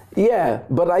path. Yeah,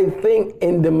 but I think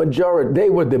in the majority, they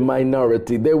were the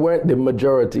minority. They weren't the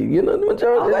majority. The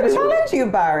majority. I'm going to challenge you,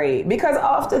 Barrie, because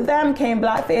after them came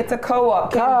Black Theatre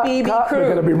Co-op, came BB Crew.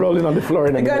 They're going to be rolling on the floor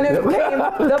in a minute. Came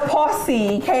the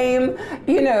Posse, came,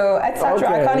 etc.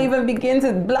 Okay. I can't even begin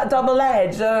to Double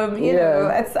Edge,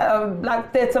 it's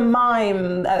Black Theatre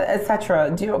Mime,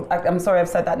 etc. I'm sorry I've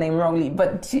said that name wrongly,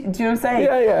 but do you know what I'm saying?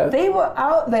 Yeah. They were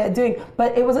out there doing,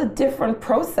 but it was a different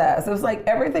process. It was like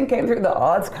everything came through the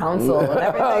Arts Council and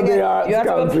everything. You have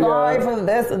to apply for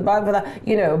this and apply for that,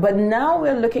 But now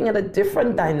we're looking at a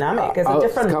different dynamic. It's a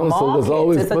different Council market. was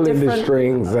always pulling the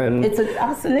strings, and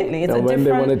absolutely. It's a when different.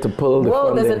 They wanted to pull the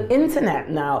funding. There's an internet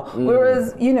now.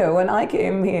 Whereas when I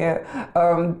came here,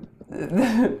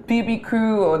 the BB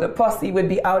Crew or the Posse would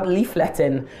be out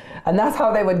leafletting, and that's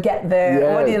how they would get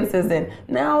their audiences in.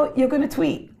 Now you're going to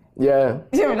tweet. Yeah.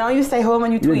 Now you stay home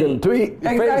and you tweet. You can tweet,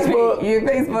 exactly.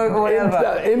 Facebook or whatever.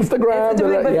 Instagram.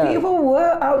 But people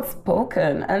were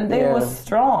outspoken and they were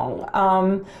strong.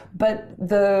 But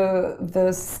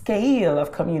the scale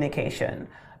of communication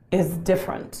is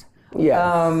different.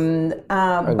 Yeah.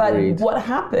 But what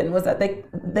happened was that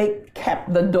they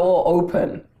kept the door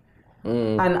open.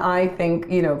 And I think,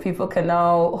 people can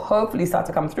now hopefully start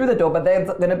to come through the door, but there's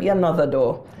going to be another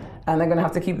door. And they're going to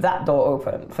have to keep that door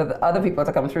open for the other people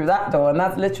to come through that door. And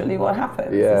that's literally what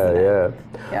happens. Yeah.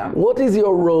 What is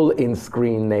your role in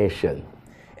Screen Nation?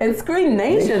 In Screen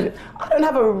Nation, I don't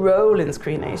have a role in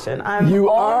Screen Nation. You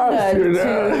are Screen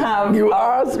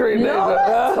Nation.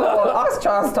 No, ask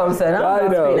Charles Thompson.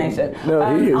 I'm not Screen Nation.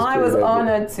 No, he is I was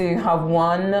honored to have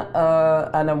won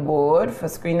an award for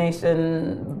Screen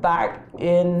Nation back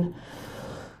in...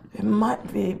 It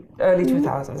might be early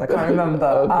 2000s, I can't remember.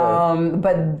 Okay.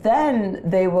 But then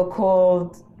they were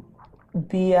called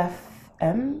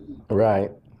BFM.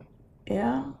 Right.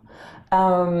 Yeah.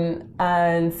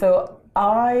 And so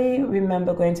I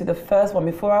remember going to the first one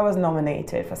before I was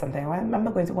nominated for something. I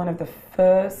remember going to one of the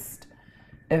first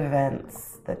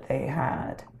events that they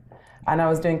had. And I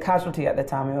was doing Casualty at the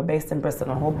time. We were based in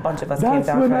Bristol, and a whole bunch of us came down.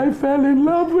 That's when I fell in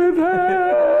love with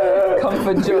her.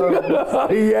 Comfort Jones.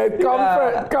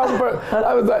 Comfort.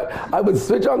 I would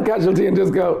switch on Casualty and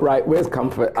just go, right, where's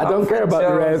Comfort? I don't care about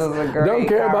the rest. I don't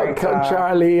care about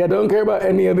Charlie. I don't care about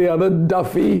any of the other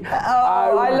Duffy.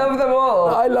 I love them all.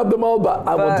 I love them all, but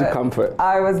I want to Comfort.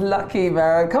 I was lucky,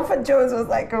 man. Comfort Jones was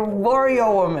like a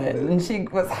warrior woman, and she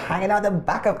was hanging out the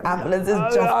back of ambulances,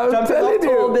 jumping off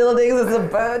tall buildings. Is it a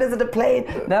bird? Is it a plane?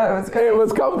 No, it was great. It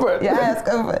was Comfort. Yeah, it's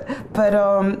Comfort. But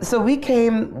so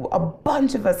a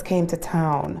bunch of us came to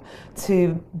town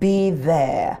to be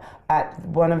there at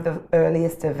one of the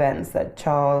earliest events that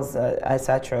Charles,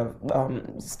 etc.,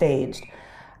 staged.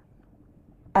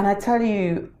 And I tell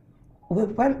you, we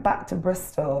went back to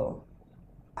Bristol.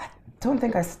 I don't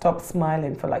think I stopped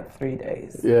smiling for like 3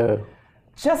 days. Yeah.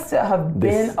 just to have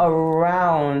been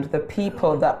around the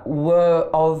people that were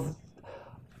of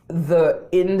the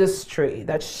industry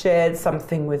that shared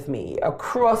something with me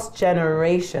across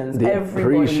generations, the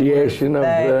appreciation of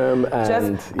them,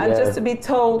 and just to be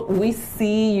told, we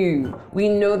see you, we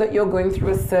know that you're going through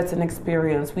a certain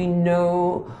experience, we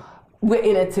know we're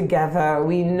in it together,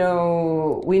 we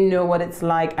know what it's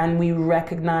like, and we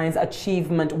recognize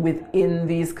achievement within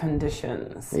these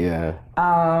conditions.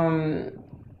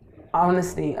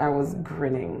 Honestly, I was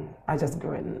grinning. I just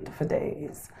grinned for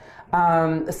days.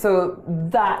 So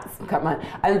that's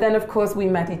and then of course we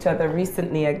met each other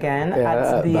recently again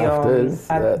at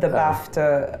the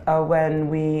BAFTA when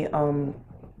we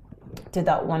did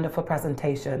that wonderful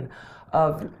presentation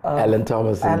of Ellen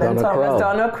Thomas and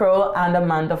Donna Kroll and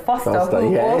Amanda Foster,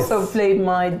 who also played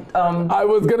my I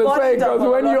was going to say, because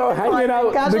when you're hanging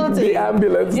out the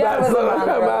ambulance, that's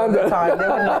Amanda. They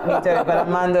would not me do it, but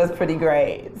Amanda's pretty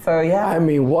great. So I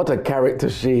mean, what a character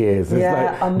she is. It's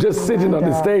like just sitting on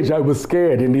the stage, I was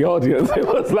scared in the audience. It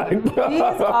was like these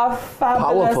are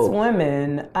fabulous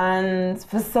women, and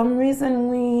for some reason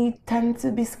we tend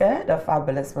to be scared of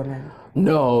fabulous women.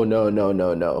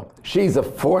 No. She's a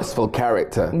forceful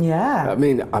character. Yeah. I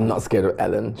mean, I'm not scared of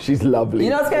Ellen. She's lovely.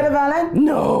 You're not scared of Ellen?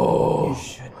 No. You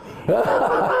should.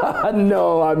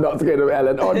 No, I'm not scared of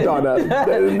Ellen or Donna.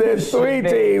 They're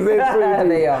sweeties. They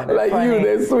are. Like funny.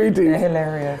 They're sweeties. They're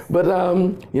hilarious. But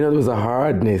there was a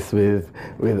hardness with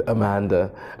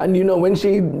Amanda, and when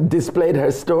she displayed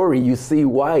her story, you see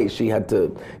why she had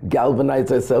to galvanize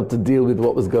herself to deal with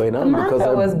what was going on.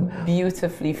 Amanda was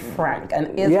beautifully frank,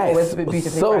 and is always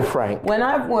beautifully frank. When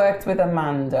I've worked with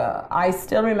Amanda, I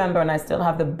still remember, and I still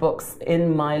have the books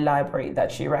in my library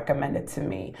that she recommended to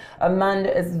me.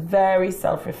 Amanda is very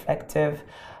self-reflective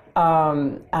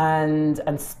and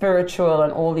spiritual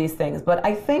and all these things. But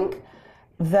I think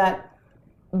that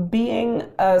being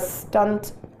a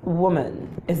stunt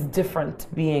woman is different to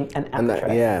being an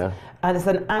actress. And as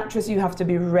an actress, you have to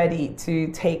be ready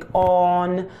to take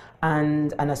on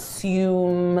and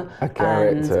assume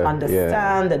and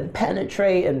understand and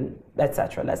penetrate and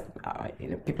etc.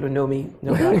 People who know me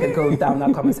know that I could go down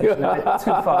that conversation a bit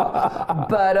too far.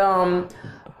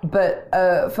 But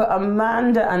for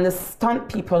Amanda and the stunt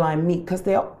people I meet, because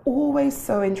they are always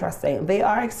so interesting, they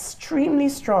are extremely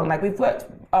strong. Like we've worked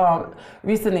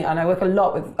recently, and I work a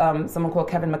lot with someone called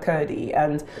Kevin McCurdy,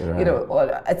 and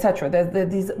etc.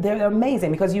 They're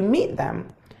amazing because you meet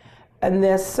them, and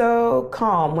they're so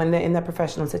calm when they're in their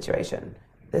professional situation.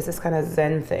 There's this kind of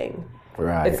Zen thing.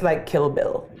 Right. It's like Kill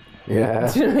Bill.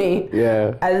 Yeah. Do you know what I mean?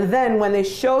 Yeah. And then when they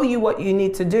show you what you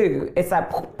need to do, it's like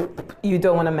you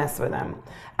don't want to mess with them.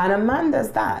 And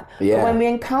Amanda's that. Yeah. But when we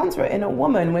encounter it in a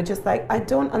woman, we're just like, I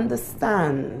don't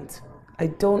understand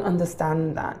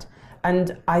that.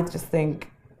 And I just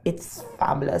think it's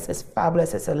fabulous. It's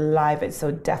fabulous. It's alive. It's so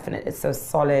definite. It's so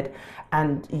solid,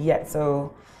 and yet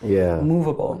so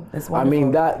movable. It's wonderful. I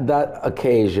mean, that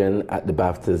occasion at the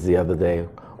BAFTAs the other day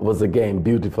was again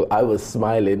beautiful. I was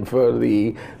smiling for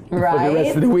the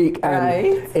rest of the week,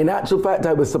 and in actual fact,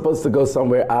 I was supposed to go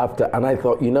somewhere after, and I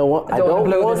thought, you know what, I don't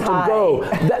want to go.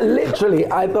 Literally,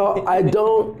 I thought I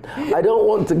don't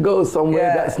want to go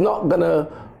somewhere that's not gonna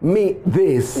meet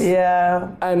this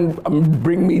and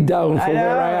bring me down from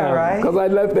where I am, because I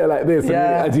left there like this, and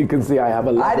as you can see, I have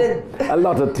a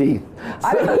lot of teeth.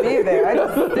 I didn't leave there. I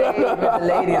just stayed with the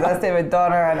ladies. I stayed with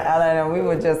Donna and Ellen, and we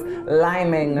were just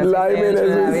liming. Liming,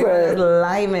 as we say.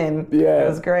 Liming. Yeah. It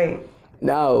was great.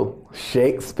 Now,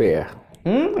 Shakespeare.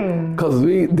 Because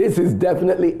this is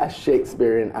definitely a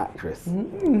Shakespearean actress.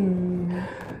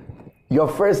 Your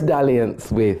first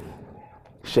dalliance with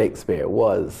Shakespeare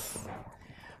was...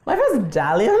 My first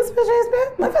dalliance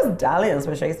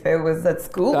with Shakespeare was at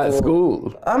school. At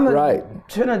school, I'm a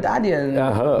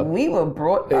Trinidadian. We were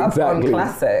brought up on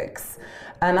classics.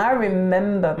 And I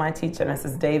remember my teacher,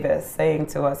 Mrs. Davis, saying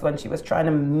to us when she was trying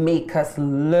to make us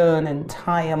learn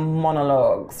entire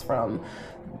monologues from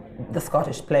the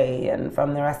Scottish play and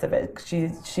from the rest of it,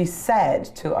 she said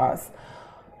to us,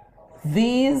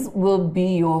 these will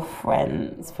be your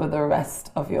friends for the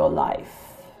rest of your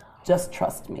life. Just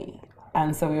trust me.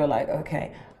 And so we were like,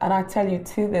 okay. And I tell you,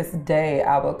 to this day,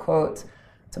 our quote,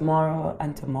 tomorrow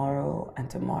and tomorrow and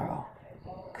tomorrow,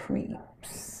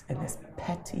 creeps in this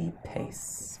petty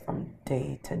pace from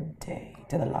day to day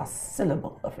to the last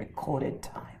syllable of recorded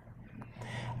time.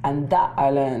 And that I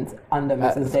learned under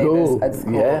Mrs. Davis at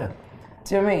school. Yeah.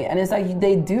 Do you know what I mean? And it's like,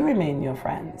 they do remain your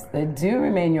friends. They do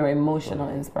remain your emotional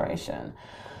inspiration.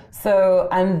 So,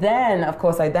 and then, of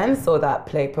course, I then saw that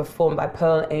play performed by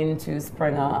Pearl Aintu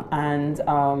Springer and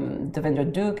Devendra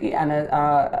Dookie and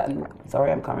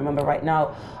sorry, I can't remember right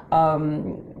now,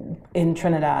 in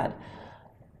Trinidad,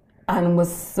 and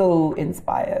was so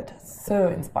inspired.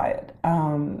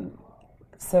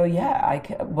 So yeah,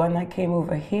 when I came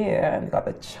over here and got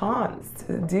the chance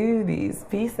to do these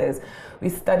pieces, we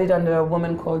studied under a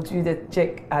woman called Judith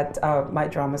Jick at my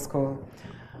drama school,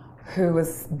 who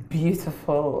was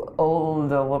beautiful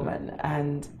older woman.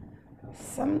 And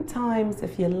sometimes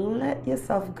if you let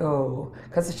yourself go,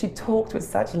 because she talked with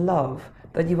such love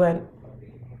that you went,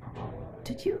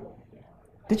 did you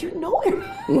know him?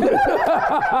 You're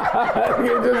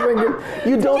just thinking,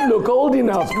 you don't look old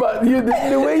enough, but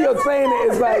the way you're saying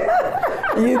it is like,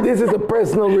 this is a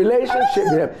personal relationship.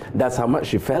 Yeah. That's how much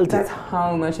she felt That's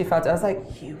how much she felt it. I was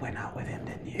like, you went out with him,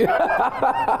 didn't you?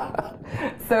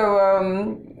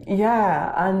 So,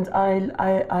 yeah, and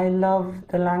I love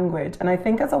the language. And I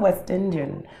think as a West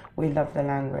Indian, we love the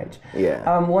language.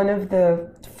 Yeah. One of the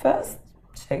first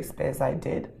Shakespeare's I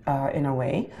did, in a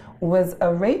way, was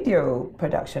a radio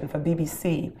production for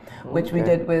BBC, which we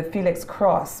did with Felix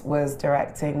Cross was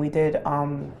directing. We did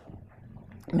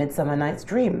Midsummer Night's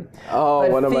Dream. Oh,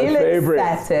 but one of Felix my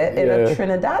favorites. set it in a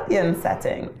Trinidadian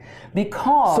setting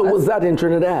because... So was that in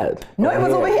Trinidad? No, it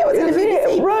was over here. It was in the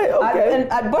BBC. Right, okay.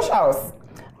 At Bush House.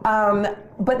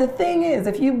 But the thing is,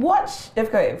 if you watch,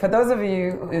 for those of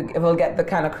you who will get the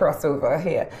kind of crossover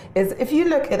here, is if you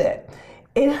look at it,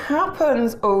 it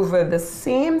happens over the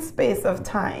same space of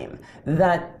time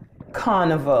that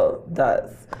Carnival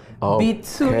does.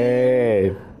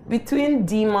 Okay. Between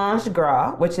Dimanche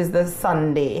Gras, which is the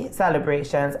Sunday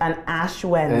celebrations, and Ash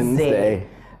Wednesday.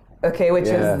 Okay, which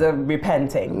is the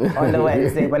repenting on the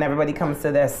Wednesday when everybody comes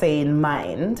to their sane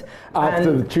mind.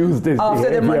 After the Tuesday. After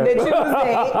the Monday, Tuesday,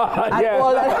 and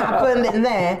all that happened in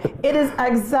there. It is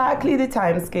exactly the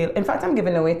time scale. In fact, I'm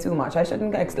giving away too much. I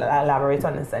shouldn't elaborate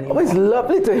on this anymore. Oh, it's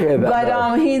lovely to hear that.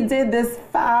 But he did this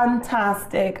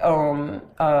fantastic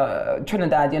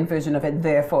Trinidadian version of it,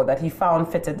 therefore, that he found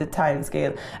fitted the time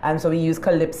scale. And so he used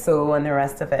calypso and the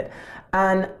rest of it.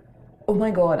 And oh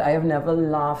my God, I have never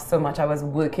laughed so much. I was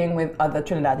working with other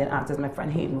Trinidadian actors. My friend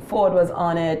Hayden Ford was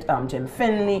on it, Jim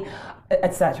Finley,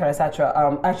 etc., etc.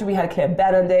 Actually, we had Claire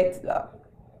Benedict. I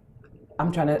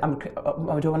don't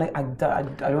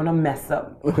want to mix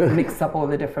up all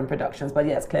the different productions. But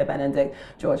yes, Claire Benedict,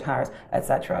 George Harris,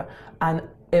 etc. And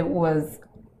it was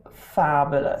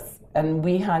fabulous. And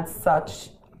we had such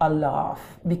a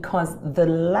laugh because the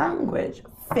language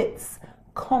fits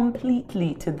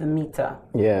completely to the meter.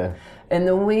 Yeah. In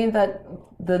the way that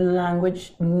the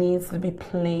language needs to be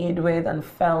played with and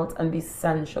felt and be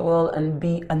sensual and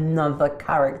be another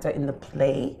character in the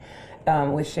play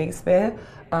with Shakespeare.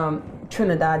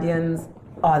 Trinidadians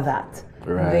are that.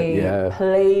 Right, they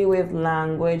play with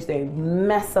language, they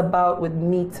mess about with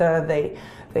meter, they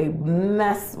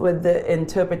mess with the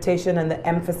interpretation and the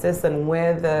emphasis and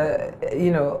where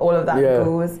all of that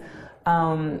goes.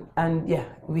 And yeah,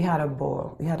 we had a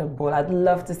ball. I'd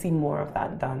love to see more of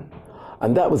that done.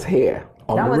 And that was here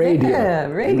on the radio.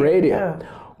 Radio. Yeah.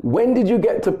 When did you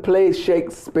get to play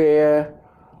Shakespeare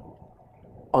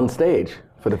on stage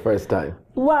for the first time?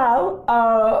 Well,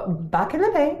 back in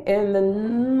the day, in the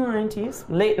 90s,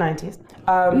 late 90s.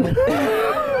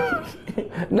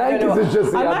 90s is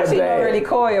just the I'm other actually day. not really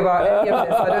coy about any of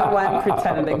this. I don't know why I'm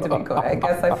pretending to be coy. I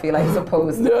guess I feel like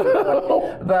supposed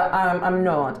to. But I'm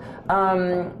not.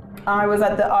 I was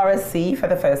at the RSC for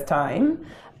the first time,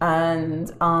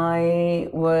 and I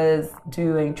was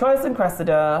doing Troilus and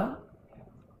Cressida.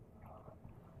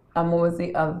 And what was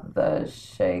the other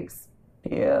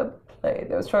Shakespeare play?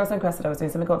 There was Troilus and Cressida. I was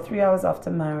doing something called 3 Hours After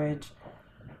Marriage.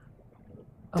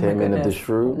 Oh Taming of the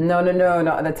Shrew? No,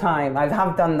 not at the time. I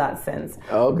have done that since.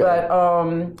 Okay. But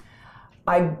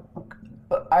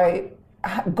I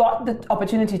got the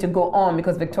opportunity to go on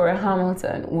because Victoria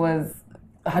Hamilton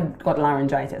had got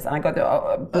laryngitis, and I got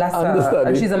to bless her,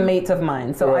 and she's a mate of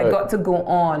mine. So I got to go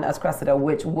on as Cressida,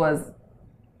 which was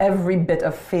every bit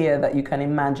of fear that you can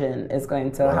imagine is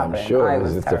going to happen. I'm sure I it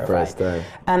was just the first time.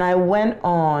 And I went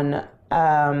on,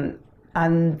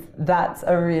 and that's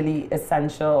a really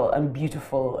essential and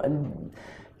beautiful and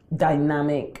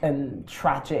dynamic and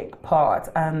tragic part.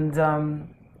 And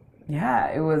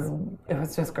it was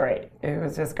just great. It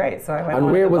was just great. So I went on.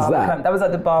 And where was that? That was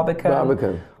at the Barbican.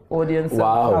 Barbican. Audience of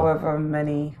however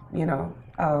many,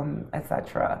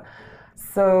 etc.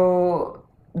 So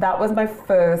that was my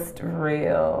first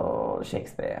real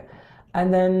Shakespeare.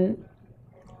 And then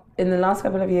in the last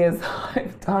couple of years,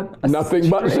 I've done nothing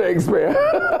but Shakespeare.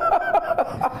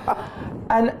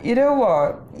 And you know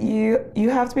what? You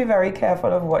have to be very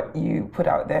careful of what you put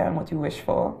out there and what you wish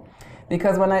for.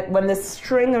 Because when this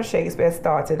string of Shakespeare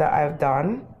started that I've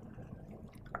done,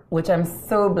 which I'm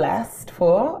so blessed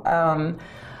for,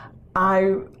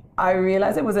 I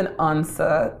realized it was an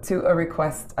answer to a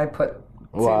request I put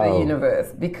to the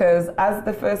universe. Because as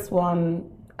the first one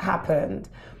happened,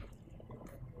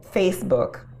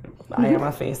 Facebook, I am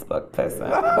a Facebook person,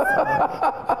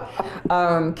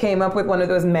 came up with one of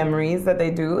those memories that they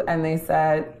do, and they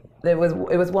said, it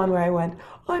was one where I went,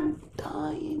 I'm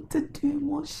dying to do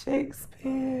more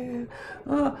Shakespeare.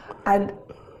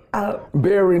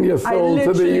 Bearing your soul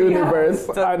to the universe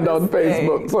and on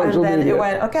Facebook, social media. And then it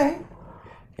went, okay.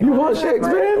 You want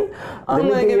Shakespeare? Let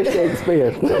me give you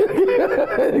Shakespeare.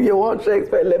 You want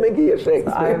Shakespeare? Let me give you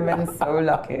Shakespeare. I've been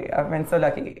so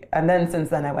lucky. And then since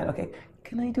then I went, okay,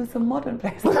 can I do some modern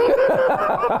plays? Okay.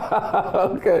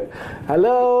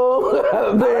 Hello.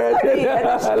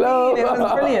 Hello. It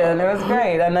was brilliant. It was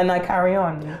great. And then I carry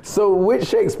on. So which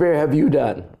Shakespeare have you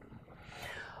done?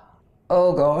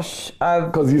 Oh gosh,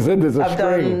 because you said there's a string. I've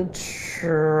done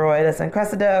Troilus and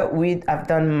Cressida. I've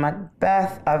done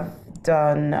Macbeth. I've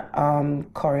done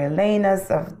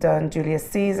Coriolanus. I've done Julius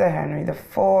Caesar, Henry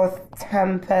IV,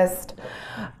 Tempest.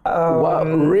 Wow,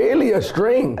 really a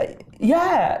string?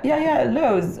 Yeah,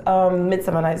 loads.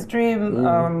 Midsummer Night's Dream.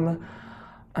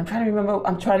 I'm trying to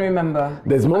remember.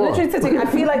 There's more. I'm literally sitting. I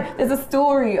feel like there's a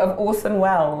story of Orson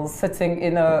Welles sitting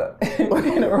in a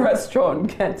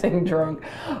restaurant getting drunk,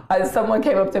 and someone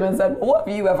came up to him and said, "What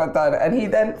have you ever done?" And he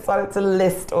then started to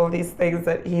list all these things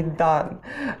that he'd done,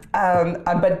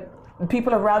 but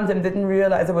people around him didn't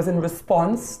realize it was in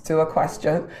response to a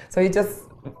question, so he just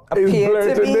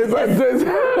appeared to be just sitting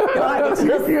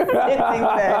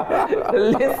there,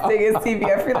 listing his CV.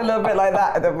 I feel a little bit like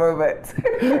that at the moment.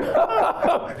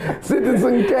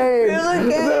 Citizen Kane.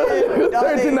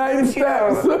 39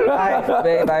 steps.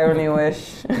 Babe, I only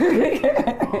wish.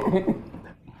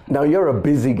 Now you're a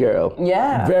busy girl.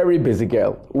 Yeah. Very busy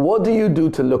girl. What do you do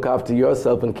to look after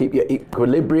yourself and keep your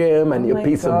equilibrium and your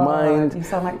peace of mind? You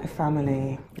sound like my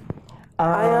family.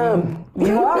 I am.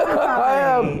 We are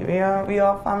family. I am. We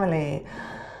are family.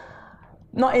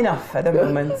 Not enough at the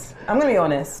moment. I'm going to be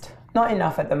honest. Not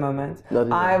enough at the moment.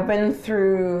 I've been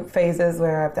through phases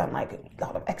where I've done like a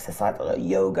lot of exercise, a lot of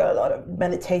yoga, a lot of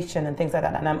meditation and things like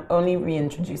that. And I'm only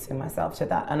reintroducing myself to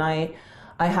that. And I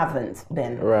haven't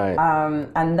been. Right.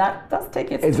 And that does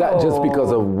take its toll. Is that just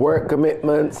because of work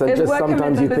commitments and just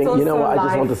sometimes you think, you know what, I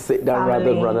just want to sit down rather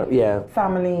than run up? Yeah.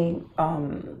 Family.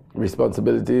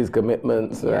 Responsibilities,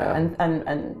 commitments. Yeah, and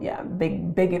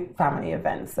big family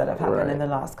events that have happened in the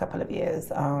last couple of years.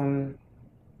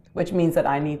 Which means that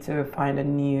I need to find a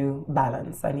new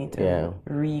balance. I need to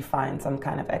re-find some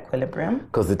kind of equilibrium.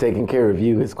 Because the taking care of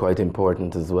you is quite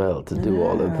important as well, to do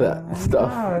all of that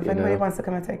stuff. If anybody wants to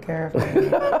come and take care of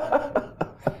me.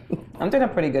 I'm doing a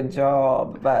pretty good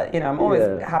job, but I'm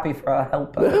always happy for a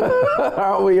helper.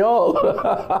 Aren't we all?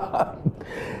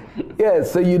 Yeah,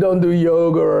 so you don't do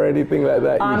yoga or anything like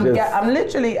that? I'm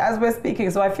literally, as we're speaking,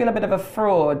 so I feel a bit of a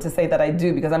fraud to say that I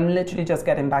do, because I'm literally just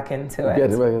getting back into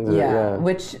it.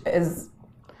 Which is...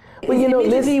 But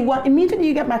immediately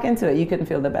you get back into it, you can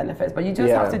feel the benefits. But you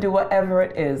just have to do whatever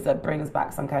it is that brings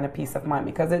back some kind of peace of mind,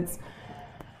 because it's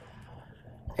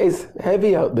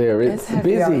heavy out there. It's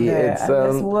busy. It's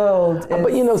this world.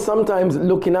 But sometimes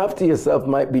looking after yourself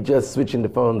might be just switching the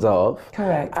phones off.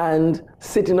 Correct. And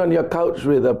sitting on your couch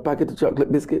with a packet of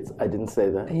chocolate biscuits. I didn't say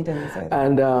that. He didn't say that.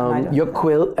 And your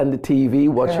quilt and the TV,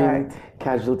 watching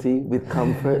Casualty with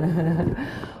comfort.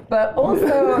 But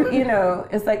also,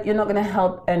 it's like you're not going to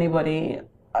help anybody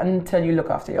until you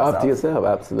look after yourself. After yourself,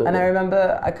 absolutely. And I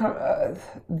remember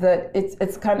that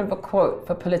it's kind of a quote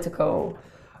for political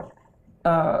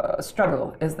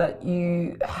struggle, is that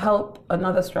you help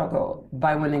another struggle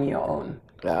by winning your own.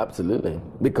 Absolutely.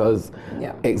 Because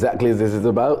exactly as this is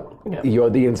about,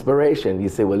 you're the inspiration. You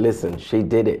say, well, listen, she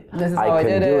did it. This is how I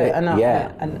did it. And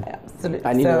absolutely.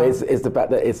 And it's the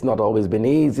fact that it's not always been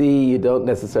easy. You don't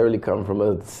necessarily come from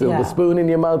a silver spoon in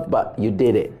your mouth, but you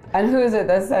did it. And who is it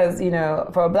that says,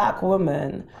 for a black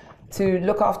woman, to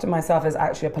look after myself is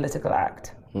actually a political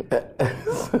act?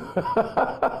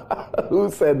 Who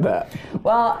said that?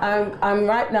 Well, I'm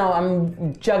right now,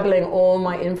 I'm juggling all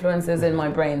my influences in my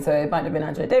brain. So it might have been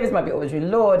Angela Davis, it might be Audre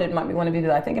Lorde, it might be one of these.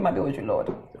 I think it might be Audre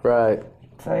Lorde. Right.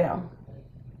 So yeah.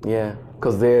 Yeah,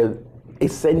 because they're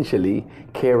essentially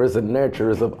carers and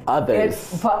nurturers of others.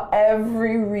 For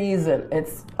every reason,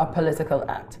 it's a political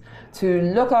act. To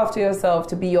look after yourself,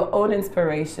 to be your own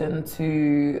inspiration,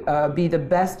 to be the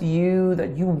best you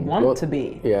that you want to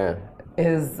be. Yeah.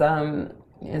 Is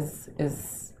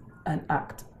an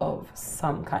act of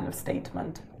some kind of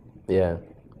statement. Yeah.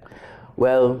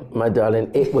 Well, my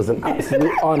darling, it was an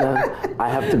absolute honor. I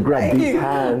have to grab these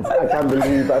hands. I can't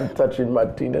believe I'm touching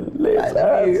Martina Laird's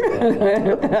hands.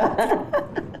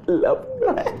 Love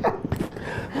you.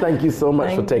 Thank you so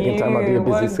much for taking time out of your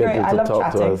busy schedule to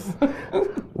talk to us.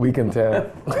 We can tell.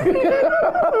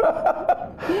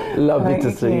 Lovely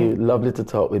to see you. Lovely to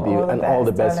talk with you. And all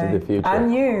the best for the future.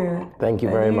 And you. Thank you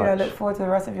very much. I look forward to the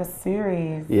rest of your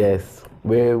series. Yes.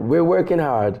 We're working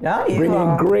hard. Yeah, you bringing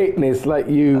are. Greatness like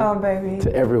you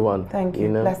to everyone. Thank you.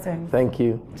 Blessings. Thank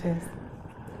you. Cheers.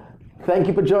 Thank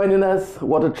you for joining us.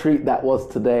 What a treat that was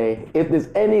today. If there's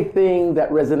anything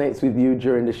that resonates with you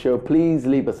during the show, please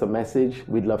leave us a message.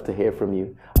 We'd love to hear from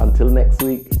you. Until next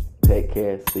week, take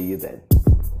care. See you then.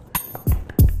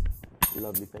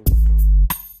 Lovely. Thank you so much.